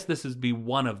I guess this would be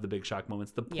one of the big shock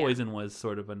moments. The poison was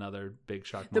sort of another big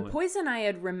shock moment. The poison I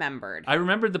had remembered. I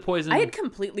remembered the poison. I had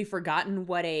completely forgotten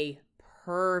what a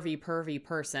pervy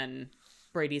person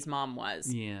Brady's mom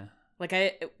was. Yeah.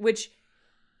 Which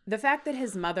the fact that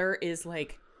his mother is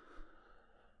like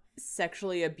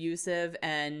sexually abusive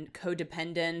and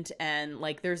codependent, and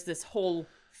like there's this whole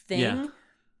thing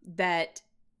that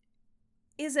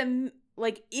is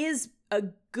a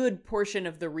good portion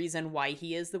of the reason why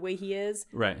he is the way he is.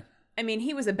 Right. I mean,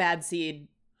 he was a bad seed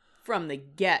from the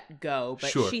get-go, but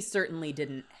Sure. she certainly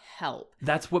didn't help.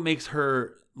 That's what makes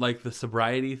her like the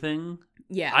sobriety thing.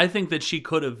 Yeah. I think that she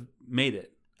could have made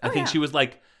it. I think yeah.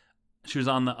 she was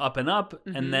on the up and up,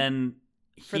 and then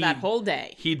For that whole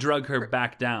day. he drug her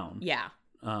back down. Yeah.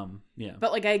 Yeah.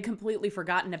 But like I had completely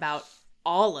forgotten about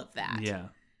all of that. Yeah.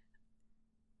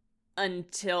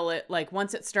 Until it like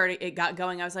once it got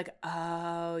going, I was like,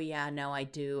 oh yeah, no, I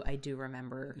do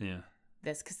remember Yeah.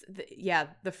 this because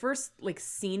the first like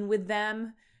scene with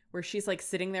them where she's like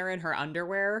sitting there in her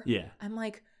underwear. Yeah. I'm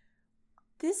like,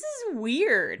 this is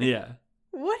weird. Yeah.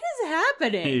 What is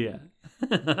happening?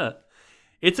 Yeah.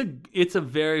 It's a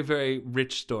very, very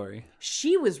rich story.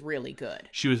 She was really good.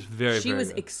 She was very, She very was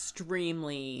good.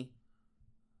 extremely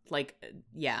like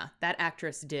that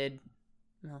actress did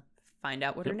find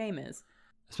out what her name is.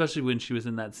 Especially when she was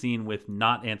in that scene with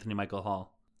not Anthony Michael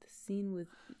Hall. The scene with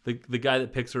The guy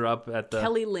that picks her up at the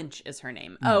Kelly Lynch is her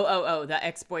name. Oh, the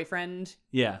ex-boyfriend.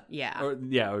 Yeah. Yeah.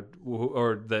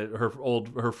 Or her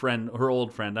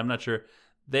old friend. I'm not sure.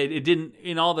 It didn't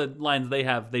in all the lines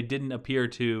they didn't appear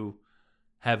to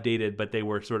have dated, but they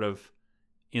were sort of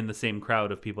in the same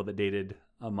crowd of people that dated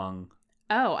among.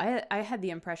 Oh, I had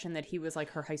the impression that he was like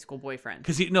her high school boyfriend.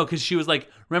 Because she was like,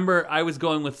 remember I was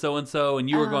going with so and so and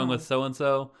you were going with so and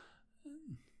so.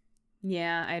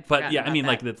 Yeah, I had But forgotten yeah, I about mean,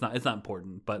 that. like it's not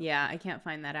important. But Yeah, I can't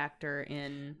find that actor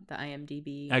in the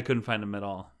IMDb. I couldn't find him at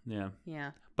all. Yeah.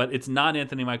 Yeah. But it's not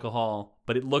Anthony Michael Hall,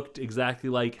 but it looked exactly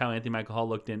like how Anthony Michael Hall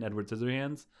looked in Edward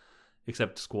Scissorhands,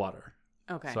 except squatter.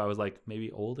 Okay. So I was like,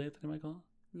 maybe old Anthony Michael Hall?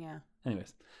 Yeah.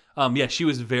 Anyways. Yeah, she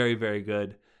was very, very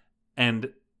good.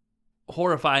 And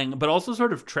horrifying, but also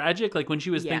sort of tragic. Like when she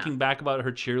was thinking back about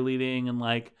her cheerleading and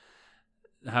like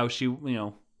how she,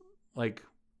 like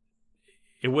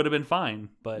it would have been fine,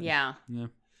 but Yeah.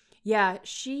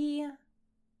 She's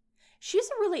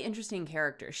a really interesting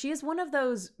character. She is one of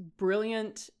those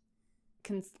brilliant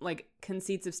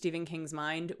conceits of Stephen King's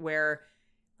mind where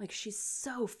like she's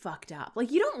so fucked up.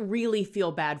 Like you don't really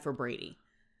feel bad for Brady.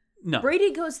 No.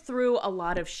 Brady goes through a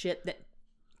lot of shit that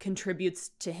contributes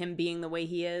to him being the way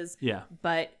he is. Yeah.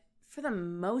 But for the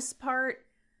most part,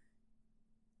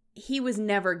 he was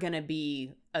never going to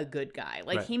be a good guy.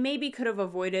 Like, Right. he maybe could have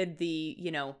avoided the,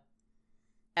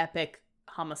 epic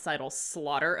homicidal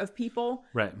slaughter of people.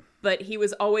 Right. But he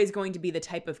was always going to be the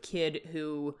type of kid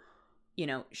who,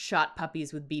 shot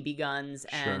puppies with BB guns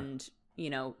Sure. and,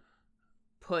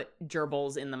 put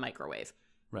gerbils in the microwave.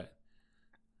 Right.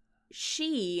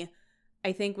 She,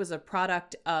 I think, was a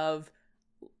product of...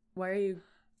 Why are you...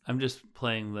 I'm just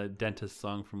playing the dentist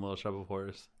song from Little Shop of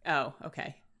Horrors. Oh,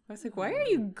 okay. I was like, why are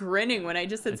you grinning when I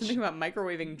just said something about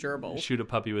microwaving gerbils? Shoot a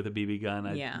puppy with a BB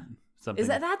gun. Yeah. Something.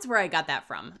 That's where I got that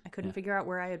from. I couldn't figure out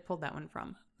where I had pulled that one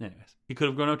from. Anyways, he could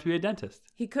have grown up to be a dentist.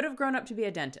 He could have grown up to be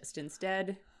a dentist.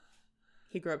 Instead,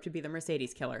 he grew up to be the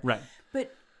Mercedes killer. Right.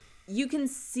 But you can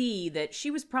see that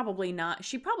she probably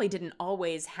didn't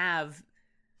always have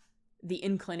the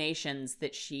inclinations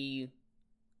that she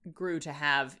grew to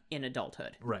have in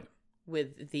adulthood. Right.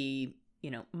 With the,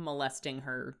 molesting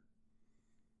her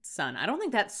son. I don't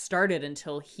think that started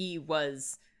until he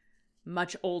was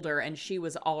much older and she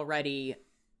was already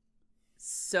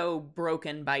so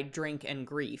broken by drink and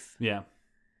grief. Yeah.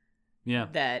 Yeah.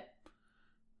 That,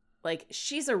 like,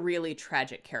 she's a really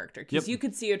tragic character because you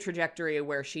could see a trajectory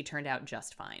where she turned out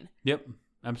just fine. Yep.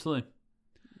 Absolutely.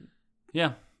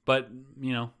 Yeah. But,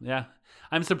 yeah.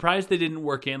 I'm surprised they didn't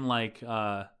work in like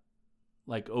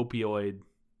opioid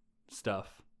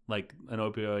stuff, like an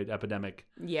opioid epidemic.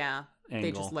 Yeah.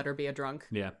 Angle. They just let her be a drunk.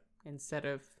 Yeah. Instead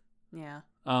of, yeah.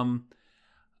 I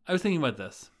was thinking about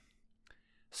this.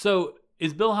 So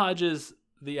is Bill Hodges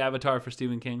the avatar for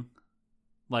Stephen King?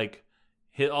 Like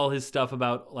all his stuff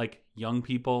about like young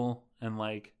people and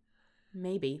like.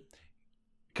 Maybe.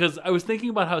 Because I was thinking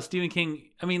about how Stephen King,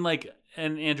 I mean, like,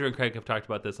 and Andrew and Craig have talked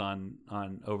about this on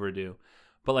Overdue,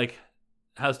 but like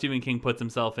how Stephen King puts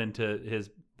himself into his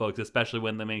books, especially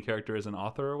when the main character is an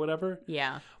author or whatever.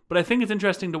 Yeah. But I think it's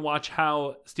interesting to watch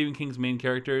how Stephen King's main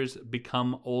characters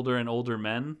become older and older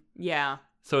men. Yeah.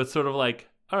 So it's sort of like,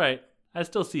 all right, I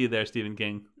still see you there, Stephen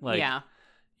King. Like, yeah.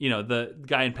 The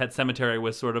guy in Pet Sematary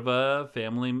was sort of a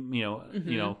family,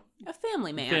 a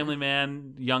family man. Family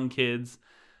man, young kids.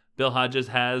 Bill Hodges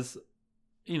has,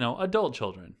 adult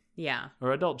children. Yeah.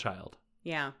 Or adult child.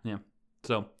 Yeah. Yeah.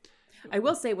 So I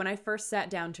will say when I first sat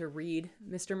down to read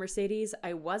Mr. Mercedes,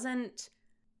 I wasn't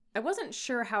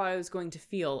sure how I was going to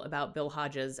feel about Bill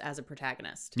Hodges as a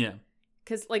protagonist. Yeah.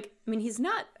 Cuz he's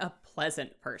not a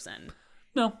pleasant person.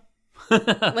 No.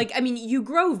 You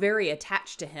grow very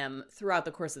attached to him throughout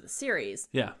the course of the series.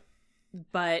 Yeah.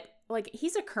 But like,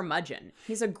 he's a curmudgeon.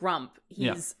 He's a grump.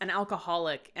 He's an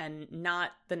alcoholic and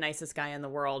not the nicest guy in the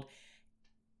world.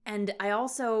 And I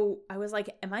was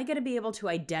like, am I going to be able to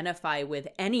identify with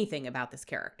anything about this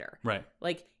character? Right.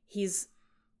 Like, he's,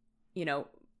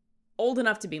 old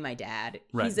enough to be my dad.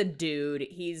 Right. He's a dude.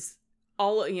 He's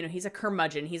he's a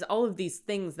curmudgeon. He's all of these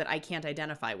things that I can't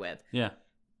identify with. Yeah.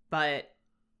 But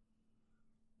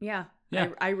yeah.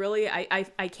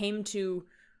 I came to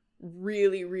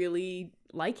really, really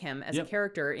like him as a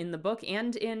character in the book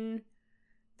and in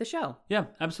the show. Yeah,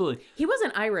 absolutely. He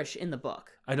wasn't Irish in the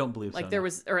book. I don't believe like so. There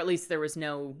was, or at least there was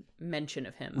no mention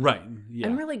of him. Right. Yeah.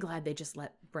 I'm really glad they just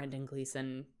let Brendan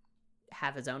Gleeson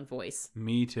have his own voice.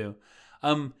 Me too.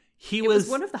 It was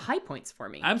one of the high points for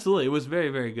me. Absolutely. It was very,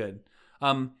 very good.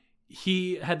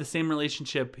 He had the same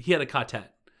relationship. He had a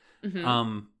quartet.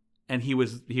 Mm-hmm. And he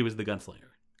was the gunslinger.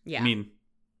 Yeah. I mean,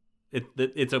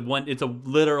 it's a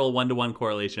literal 1-to-1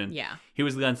 correlation. Yeah. He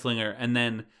was the gunslinger, and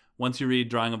then once you read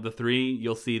Drawing of the Three,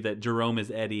 you'll see that Jerome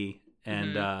is Eddie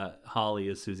and Holly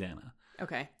is Susanna.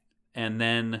 Okay. And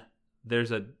then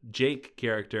there's a Jake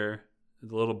character,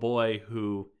 the little boy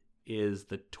who is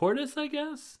the tortoise, I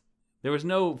guess. There was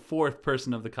no fourth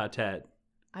person of the quartet.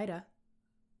 Ida.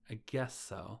 I guess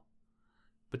so.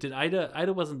 But did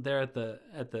Ida wasn't there at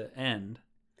the end.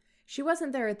 She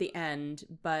wasn't there at the end,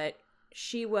 but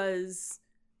she was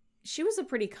a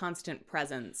pretty constant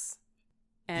presence.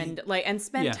 And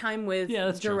spent time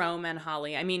with Jerome and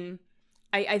Holly. I mean,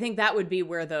 I think that would be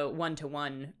where the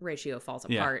 1-to-1 ratio falls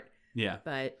apart. Yeah.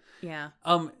 But yeah.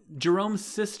 Jerome's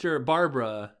sister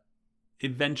Barbara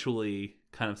eventually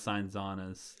kind of signs on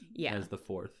as the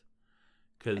fourth.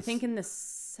 I think in the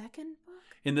second book.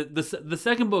 In the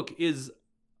second book is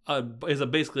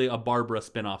basically a Barbara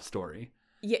spin-off story.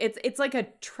 Yeah, it's like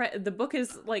the book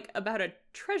is like about a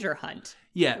treasure hunt.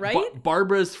 Yeah, right.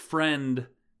 Barbara's friend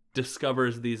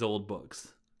discovers these old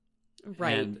books,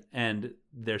 right? And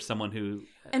there's someone who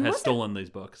has stolen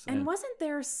these books. And wasn't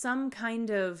there some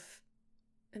kind of?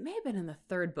 It may have been in the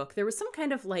third book. There was some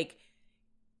kind of like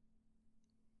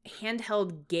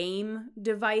handheld game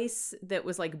device that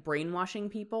was like brainwashing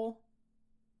people.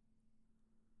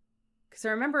 Because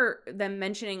I remember them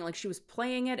mentioning, like, she was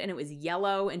playing it and it was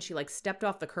yellow and she, like, stepped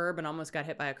off the curb and almost got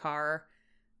hit by a car.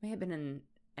 May have been in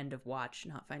End of Watch,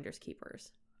 not Finders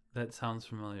Keepers. That sounds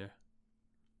familiar.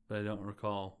 But I don't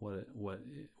recall what it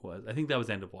was. I think that was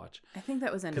End of Watch. I think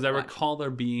that was End of Watch. Because I recall there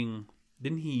being...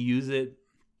 Didn't he use it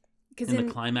in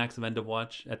the climax of End of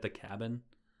Watch at the cabin?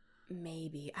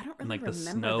 Maybe. I don't really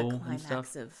remember the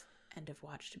climax of End of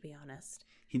Watch, to be honest.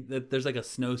 There's like a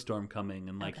snowstorm coming,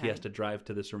 and he has to drive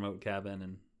to this remote cabin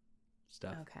and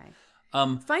stuff.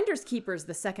 Okay. Finders Keepers,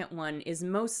 the second one, is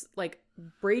most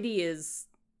Brady is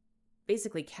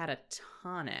basically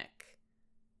catatonic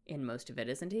in most of it,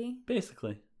 isn't he?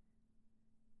 Basically.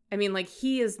 I mean,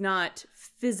 he is not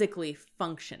physically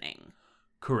functioning.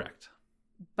 Correct.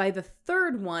 By the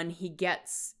third one, he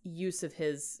gets use of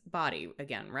his body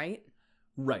again, right?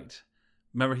 Right.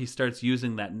 Remember, he starts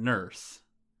using that nurse.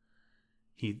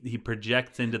 He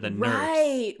projects into the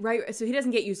nurse. Right. So he doesn't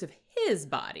get use of his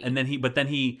body. And then he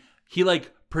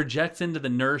projects into the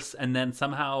nurse and then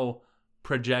somehow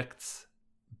projects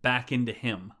back into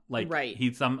him. Right.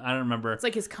 I don't remember. It's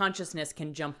like his consciousness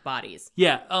can jump bodies.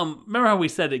 Yeah. Remember how we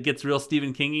said it gets real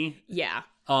Stephen King-y? Yeah.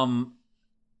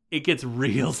 It gets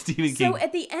real Stephen King. So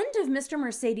at the end of Mr.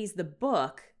 Mercedes, the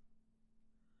book,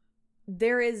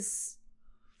 there is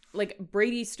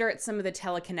Brady starts some of the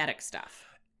telekinetic stuff.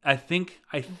 I think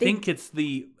it's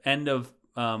the end of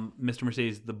Mr.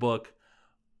 Mercedes, the book,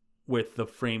 with the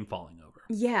frame falling over.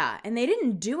 Yeah, and they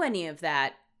didn't do any of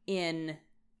that in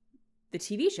the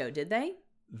TV show, did they?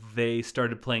 They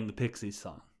started playing the Pixies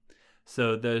song.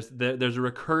 So there's a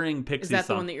recurring Pixies song. Is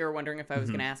that the one that you were wondering if I was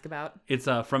going to ask about? It's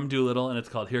from Doolittle, and it's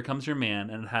called "Here Comes Your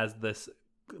Man," and it has this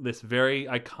very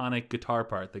iconic guitar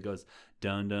part that goes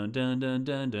dun dun dun dun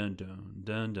dun dun dun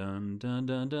dun dun dun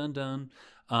dun dun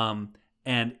dun.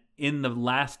 And in the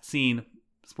last scene,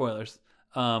 spoilers,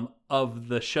 of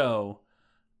the show,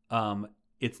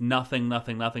 it's nothing,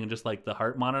 just like the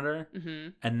heart monitor. Mm-hmm.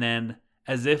 And then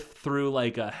as if through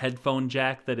a headphone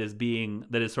jack that is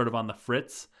sort of on the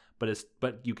fritz,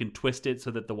 but you can twist it so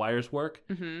that the wires work,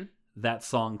 mm-hmm. that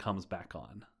song comes back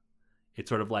on. It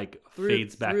sort of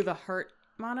fades back. Through the heart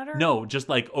monitor? No, just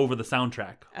over the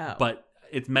soundtrack. Oh. But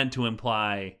it's meant to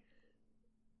imply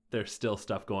there's still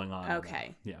stuff going on.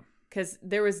 Okay. Yeah. Because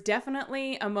there was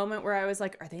definitely a moment where I was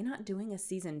like, are they not doing a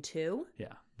season 2? Yeah.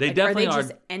 They definitely are. Are they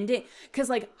just ending?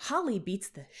 Because, Holly beats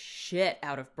the shit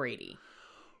out of Brady.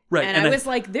 Right. And I was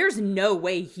like, there's no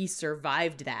way he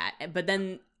survived that. But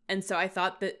then, and so I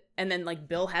thought that, And then like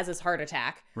Bill has his heart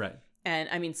attack. Right. And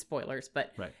I mean, spoilers,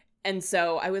 but. Right. And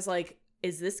so I was like,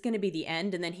 is this going to be the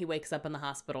end? And then he wakes up in the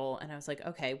hospital and I was like,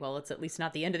 okay, well, it's at least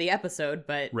not the end of the episode,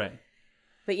 but. Right.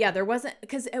 But yeah, there wasn't,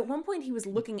 because at one point he was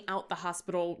looking out the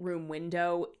hospital room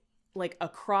window, like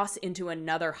across into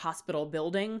another hospital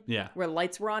building. Yeah. Where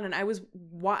lights were on. And I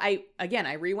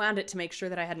rewound it to make sure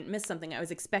that I hadn't missed something. I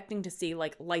was expecting to see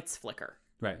like lights flicker.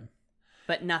 Right.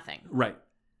 But nothing. Right.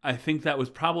 I think that was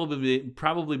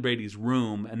probably Brady's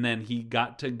room, and then he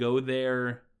got to go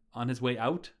there on his way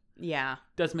out. Yeah.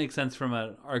 Does make sense from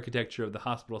an architecture of the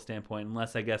hospital standpoint,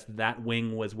 unless I guess that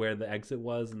wing was where the exit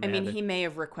was. And he may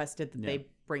have requested that they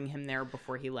bring him there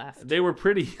before he left. They were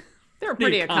pretty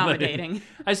accommodating.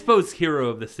 I suppose hero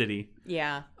of the city.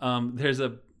 Yeah.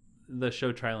 The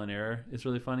show Trial and Error is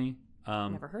really funny.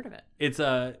 Never heard of it. It's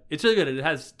really good. It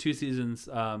has 2 seasons.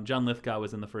 John Lithgow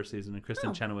was in the first season, and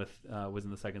Kristen Chenoweth was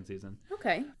in the second season.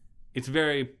 Okay. It's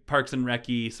very Parks and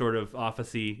Rec-y, sort of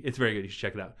office-y. It's very good. You should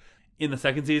check it out. In the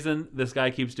second season, this guy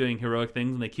keeps doing heroic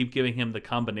things, and they keep giving him the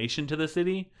combination to the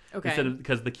city. Okay. Instead of,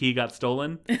 because the key got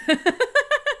stolen.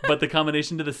 But the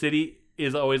combination to the city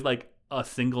is always like a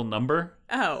single number.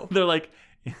 Oh. They're like,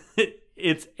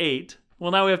 it's 8.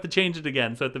 Well, now we have to change it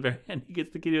again. So at the very end, he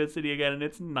gets the key to a city again, and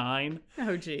it's 9.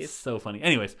 Oh, jeez. So funny.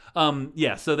 Anyways,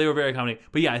 so they were very accommodating.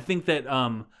 But yeah, I think that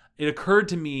it occurred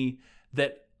to me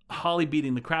that Holly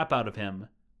beating the crap out of him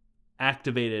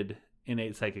activated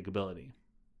innate psychic ability.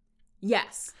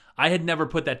 Yes. I had never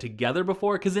put that together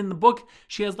before, because in the book,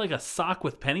 she has like a sock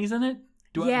with pennies in it.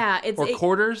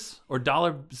 Quarters or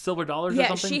silver dollars or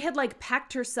something. Yeah, she had like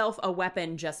packed herself a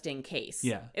weapon just in case.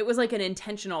 Yeah. It was like an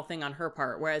intentional thing on her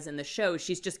part, whereas in the show,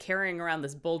 she's just carrying around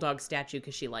this bulldog statue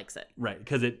because she likes it. Right,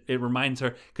 because it reminds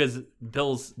her, because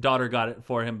Bill's daughter got it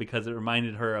for him because it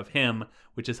reminded her of him,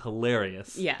 which is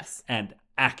hilarious. Yes. And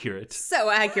accurate. So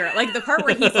accurate. Like the part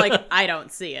where he's like, I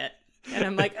don't see it. And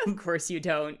I'm like, of course you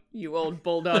don't, you old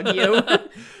bulldog, you.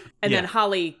 And then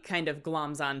Holly kind of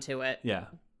gloms onto it. Yeah.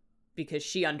 Because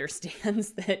she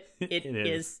understands that it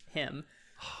is him.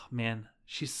 Oh, man,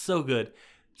 she's so good.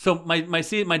 So my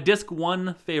disc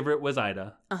 1 favorite was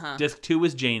Ida. Uh-huh. Disc 2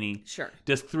 was Janie. Sure.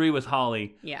 Disc 3 was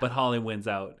Holly. Yeah. But Holly wins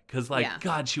out because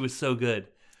God, she was so good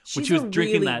when she was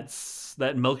drinking that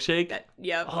milkshake.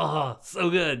 Yep. Oh, so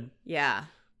good. Yeah.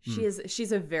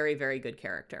 She's a very, very good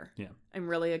character. Yeah. I'm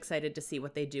really excited to see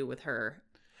what they do with her.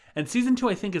 And season 2,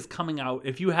 I think, is coming out.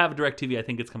 If you have DirecTV, I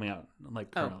think it's coming out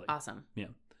currently. Oh, awesome. Yeah.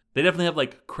 They definitely have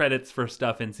like credits for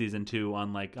stuff in season 2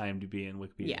 on like IMDb and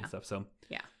Wikipedia and stuff. So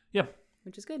yeah,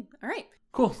 which is good. All right,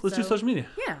 cool. Let's do social media.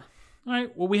 Yeah. All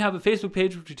right. Well, we have a Facebook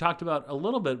page which we talked about a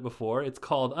little bit before. It's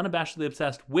called Unabashedly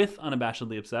Obsessed with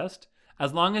Unabashedly Obsessed.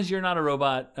 As long as you're not a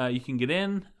robot, you can get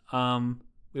in. We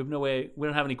have no way. We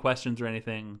don't have any questions or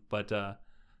anything, but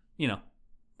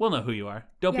we'll know who you are.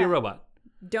 Don't be a robot.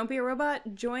 Don't be a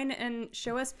robot. Join and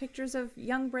show us pictures of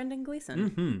young Brendan Gleeson.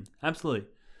 Mm-hmm. Absolutely.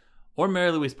 Or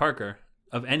Mary Louise Parker,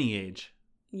 of any age.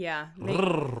 Yeah.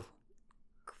 Gross.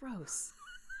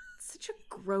 It's such a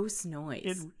gross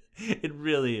noise. It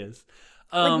really is.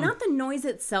 Like, not the noise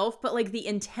itself, but, like, the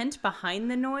intent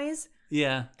behind the noise.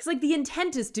 Yeah. Because, like, the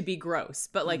intent is to be gross,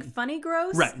 but, like, funny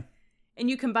gross. Right. And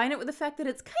you combine it with the fact that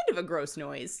it's kind of a gross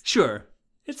noise. Sure.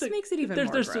 It just makes it even more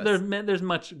gross. There's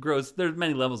much gross. There's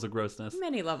many levels of grossness.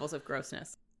 Many levels of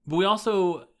grossness. But we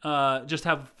also just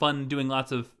have fun doing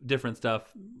lots of different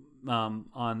stuff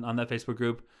on that Facebook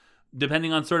group,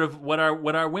 depending on sort of what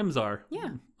our whims are.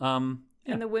 Yeah. And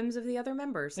the whims of the other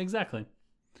members. Exactly.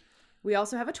 We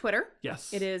also have a Twitter.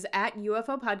 Yes. It is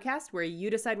 @UFO Podcast, where you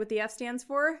decide what the F stands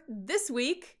for. This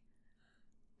week,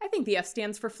 I think the F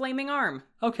stands for Flaming Arm.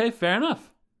 Okay, fair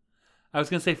enough. I was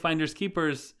going to say Finders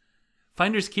Keepers.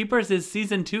 Finders Keepers is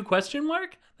season 2 ?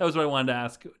 That was what I wanted to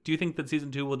ask. Do you think that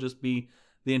season 2 will just be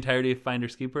the entirety of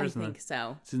Finders Keepers? I think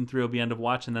so. Season 3 will be End of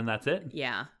Watch, and then that's it?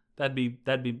 Yeah. That'd be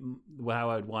how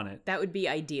I would want it. That would be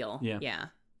ideal. Yeah.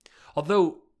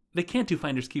 Although they can't do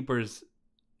Finders Keepers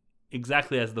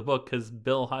exactly as the book, because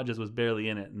Bill Hodges was barely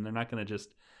in it, and they're not going to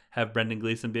just have Brendan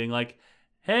Gleeson being like,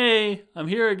 "Hey, I'm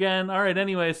here again. All right,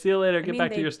 anyway, see you later. Get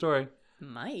back to your story."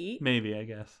 Might. Maybe, I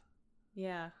guess.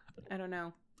 Yeah, I don't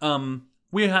know.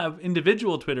 We have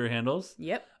individual Twitter handles.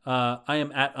 Yep. I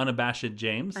am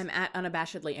 @unabashedjames. I'm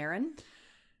 @unabashedlyaaron.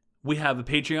 We have a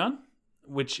Patreon,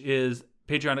 which is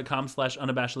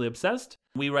patreon.com/unabashedlyobsessed.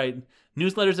 We write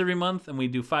newsletters every month, and we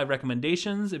do 5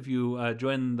 recommendations if you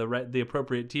join the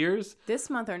appropriate tiers. This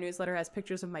month, our newsletter has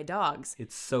pictures of my dogs.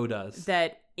 It so does.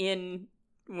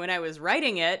 When I was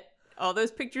writing it, all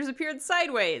those pictures appeared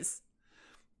sideways.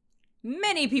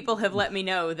 Many people have let me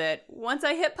know that once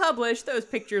I hit publish, those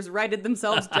pictures righted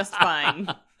themselves just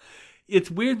fine. It's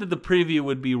weird that the preview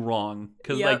would be wrong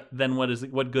because Yep. then what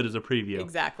good is a preview?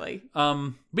 Exactly.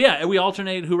 But yeah, we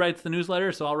alternate who writes the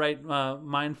newsletter. So I'll write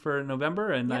mine for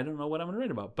November, and I don't know what I'm going to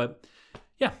write about, but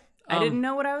yeah. I didn't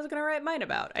know what I was going to write mine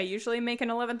about. I usually make an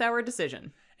 11th hour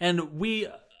decision. And we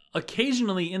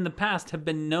occasionally in the past have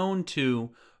been known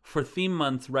to, for theme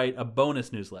months, write a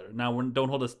bonus newsletter. Now, don't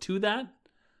hold us to that.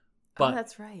 But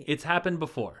that's right. It's happened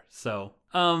before. So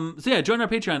yeah, join our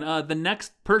Patreon. The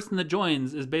next person that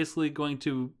joins is basically going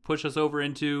to push us over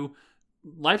into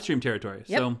live stream territory.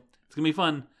 Yep. So it's going to be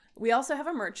fun. We also have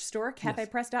a merch store,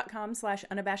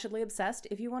 cafepress.com/unabashedlyobsessed,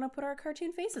 if you want to put our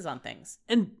cartoon faces on things.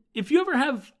 And if you ever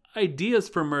have ideas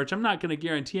for merch, I'm not going to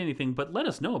guarantee anything, but let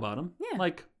us know about them. Yeah.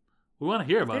 Like, we want to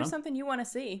hear about If there's them. something you want to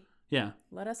see, Yeah.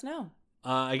 let us know.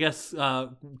 I guess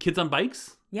Kids on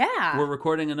Bikes. Yeah. We're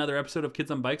recording another episode of Kids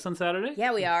on Bikes on Saturday.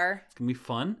 Yeah, we are. It's going to be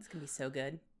fun. It's going to be so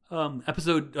good.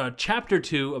 Chapter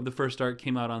 2 of The First Arc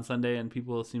came out on Sunday, and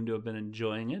people seem to have been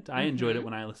enjoying it. I enjoyed it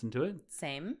when I listened to it.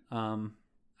 Same.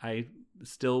 I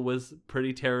still was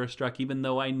pretty terror-struck, even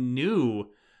though I knew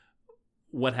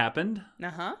what happened.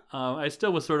 Uh-huh. I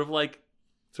still was sort of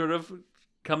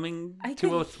coming I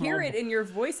to a could small... hear it in your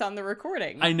voice on the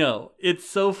recording. I know. It's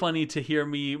so funny to hear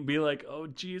me be like, oh,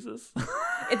 Jesus.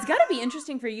 It's got to be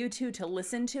interesting for you, too, to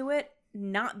listen to it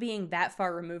not being that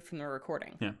far removed from the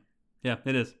recording. Yeah. Yeah,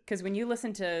 it is. Because when you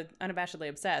listen to Unabashedly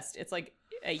Obsessed, it's like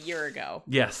a year ago.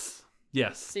 Yes.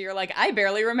 So you're like, I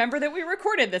barely remember that we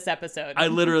recorded this episode. I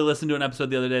literally listened to an episode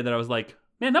the other day that I was like,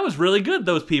 man, that was really good,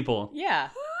 those people. Yeah.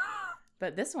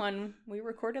 But this one, we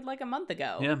recorded like a month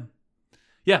ago. Yeah.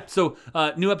 Yeah, so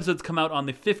new episodes come out on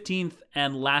the 15th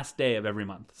and last day of every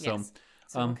month. So, Yes.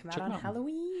 So it'll come check out them on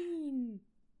Halloween.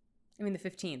 I mean, the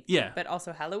 15th. Yeah. But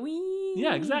also Halloween.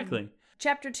 Yeah, exactly.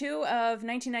 Chapter 2 of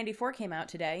 1994 came out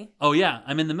today. Oh, yeah,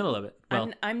 I'm in the middle of it.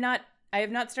 Well, I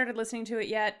have not started listening to it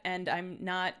yet, and I'm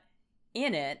not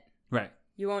in it. right,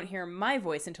 You won't hear my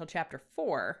voice until chapter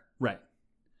 4, right.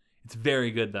 It's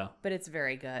very good, though. but it's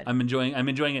very good. I'm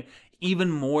enjoying it even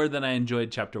more than I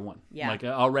enjoyed chapter 1. Yeah. Like,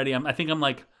 already, I think I'm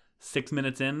like 6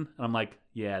 minutes in, and I'm like,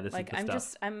 yeah, this is the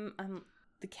stuff.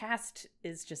 The cast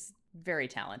is just very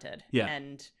talented. Yeah.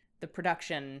 And the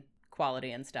production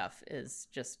quality and stuff is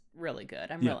just really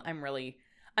good. I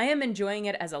am enjoying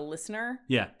it as a listener.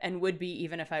 Yeah. And would be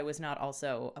even if I was not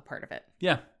also a part of it.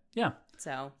 Yeah. Yeah.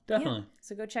 So Definitely. yeah.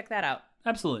 So go check that out.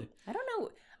 Absolutely. I don't know.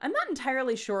 I'm not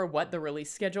entirely sure what the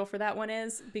release schedule for that one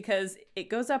is because it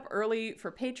goes up early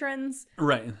for patrons.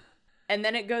 Right. And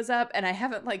then it goes up and I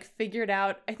haven't figured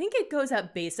out. I think it goes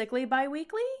up basically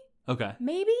bi-weekly. Okay.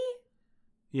 Maybe.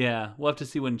 Yeah. We'll have to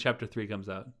see when chapter 3 comes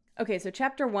out. Okay, so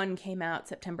chapter 1 came out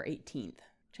September 18th.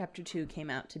 Chapter 2 came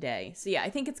out today. So yeah, I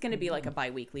think it's going to be like a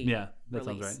bi-weekly Yeah, that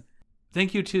release. sounds right.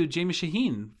 Thank you to Jamie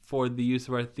Shaheen for the use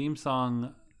of our theme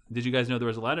song. Did you guys know there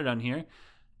was a ladder down here?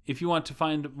 If you want to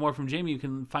find more from Jamie, you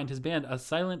can find his band, A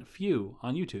Silent Few,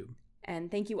 on YouTube.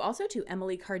 And thank you also to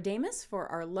Emily Cardamus for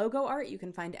our logo art. You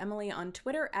can find Emily on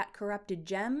Twitter at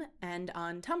CorruptedGem and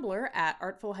on Tumblr at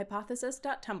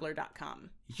artfulhypothesis.tumblr.com.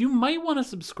 You might want to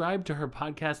subscribe to her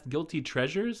podcast, Guilty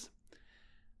Treasures.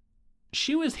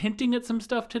 She was hinting at some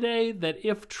stuff today that,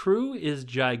 if true, is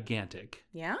gigantic.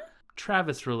 Yeah?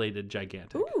 Travis-related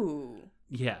gigantic. Ooh.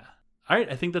 Yeah. All right,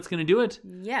 I think that's going to do it.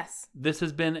 Yes. This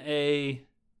has been a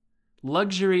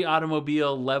luxury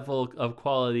automobile level of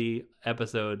quality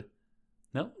episode.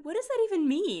 No? What does that even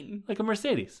mean? Like a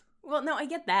Mercedes. Well, no, I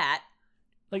get that.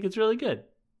 Like, it's really good.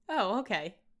 Oh,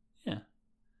 okay. Yeah.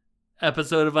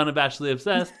 Episode of Unabashedly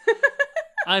Obsessed.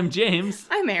 I'm James.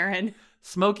 I'm Aaron.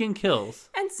 Smoking kills.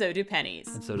 And so do pennies.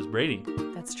 And so does Brady.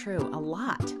 That's true. A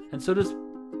lot. And so does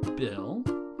Bill.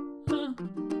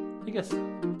 I guess.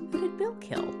 Who did Bill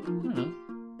kill? I don't know.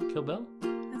 Kill Bill?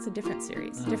 That's a different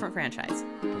series. Oh. Different franchise.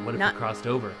 But what if Not- it crossed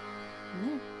over?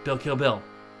 No. Bill, kill Bill.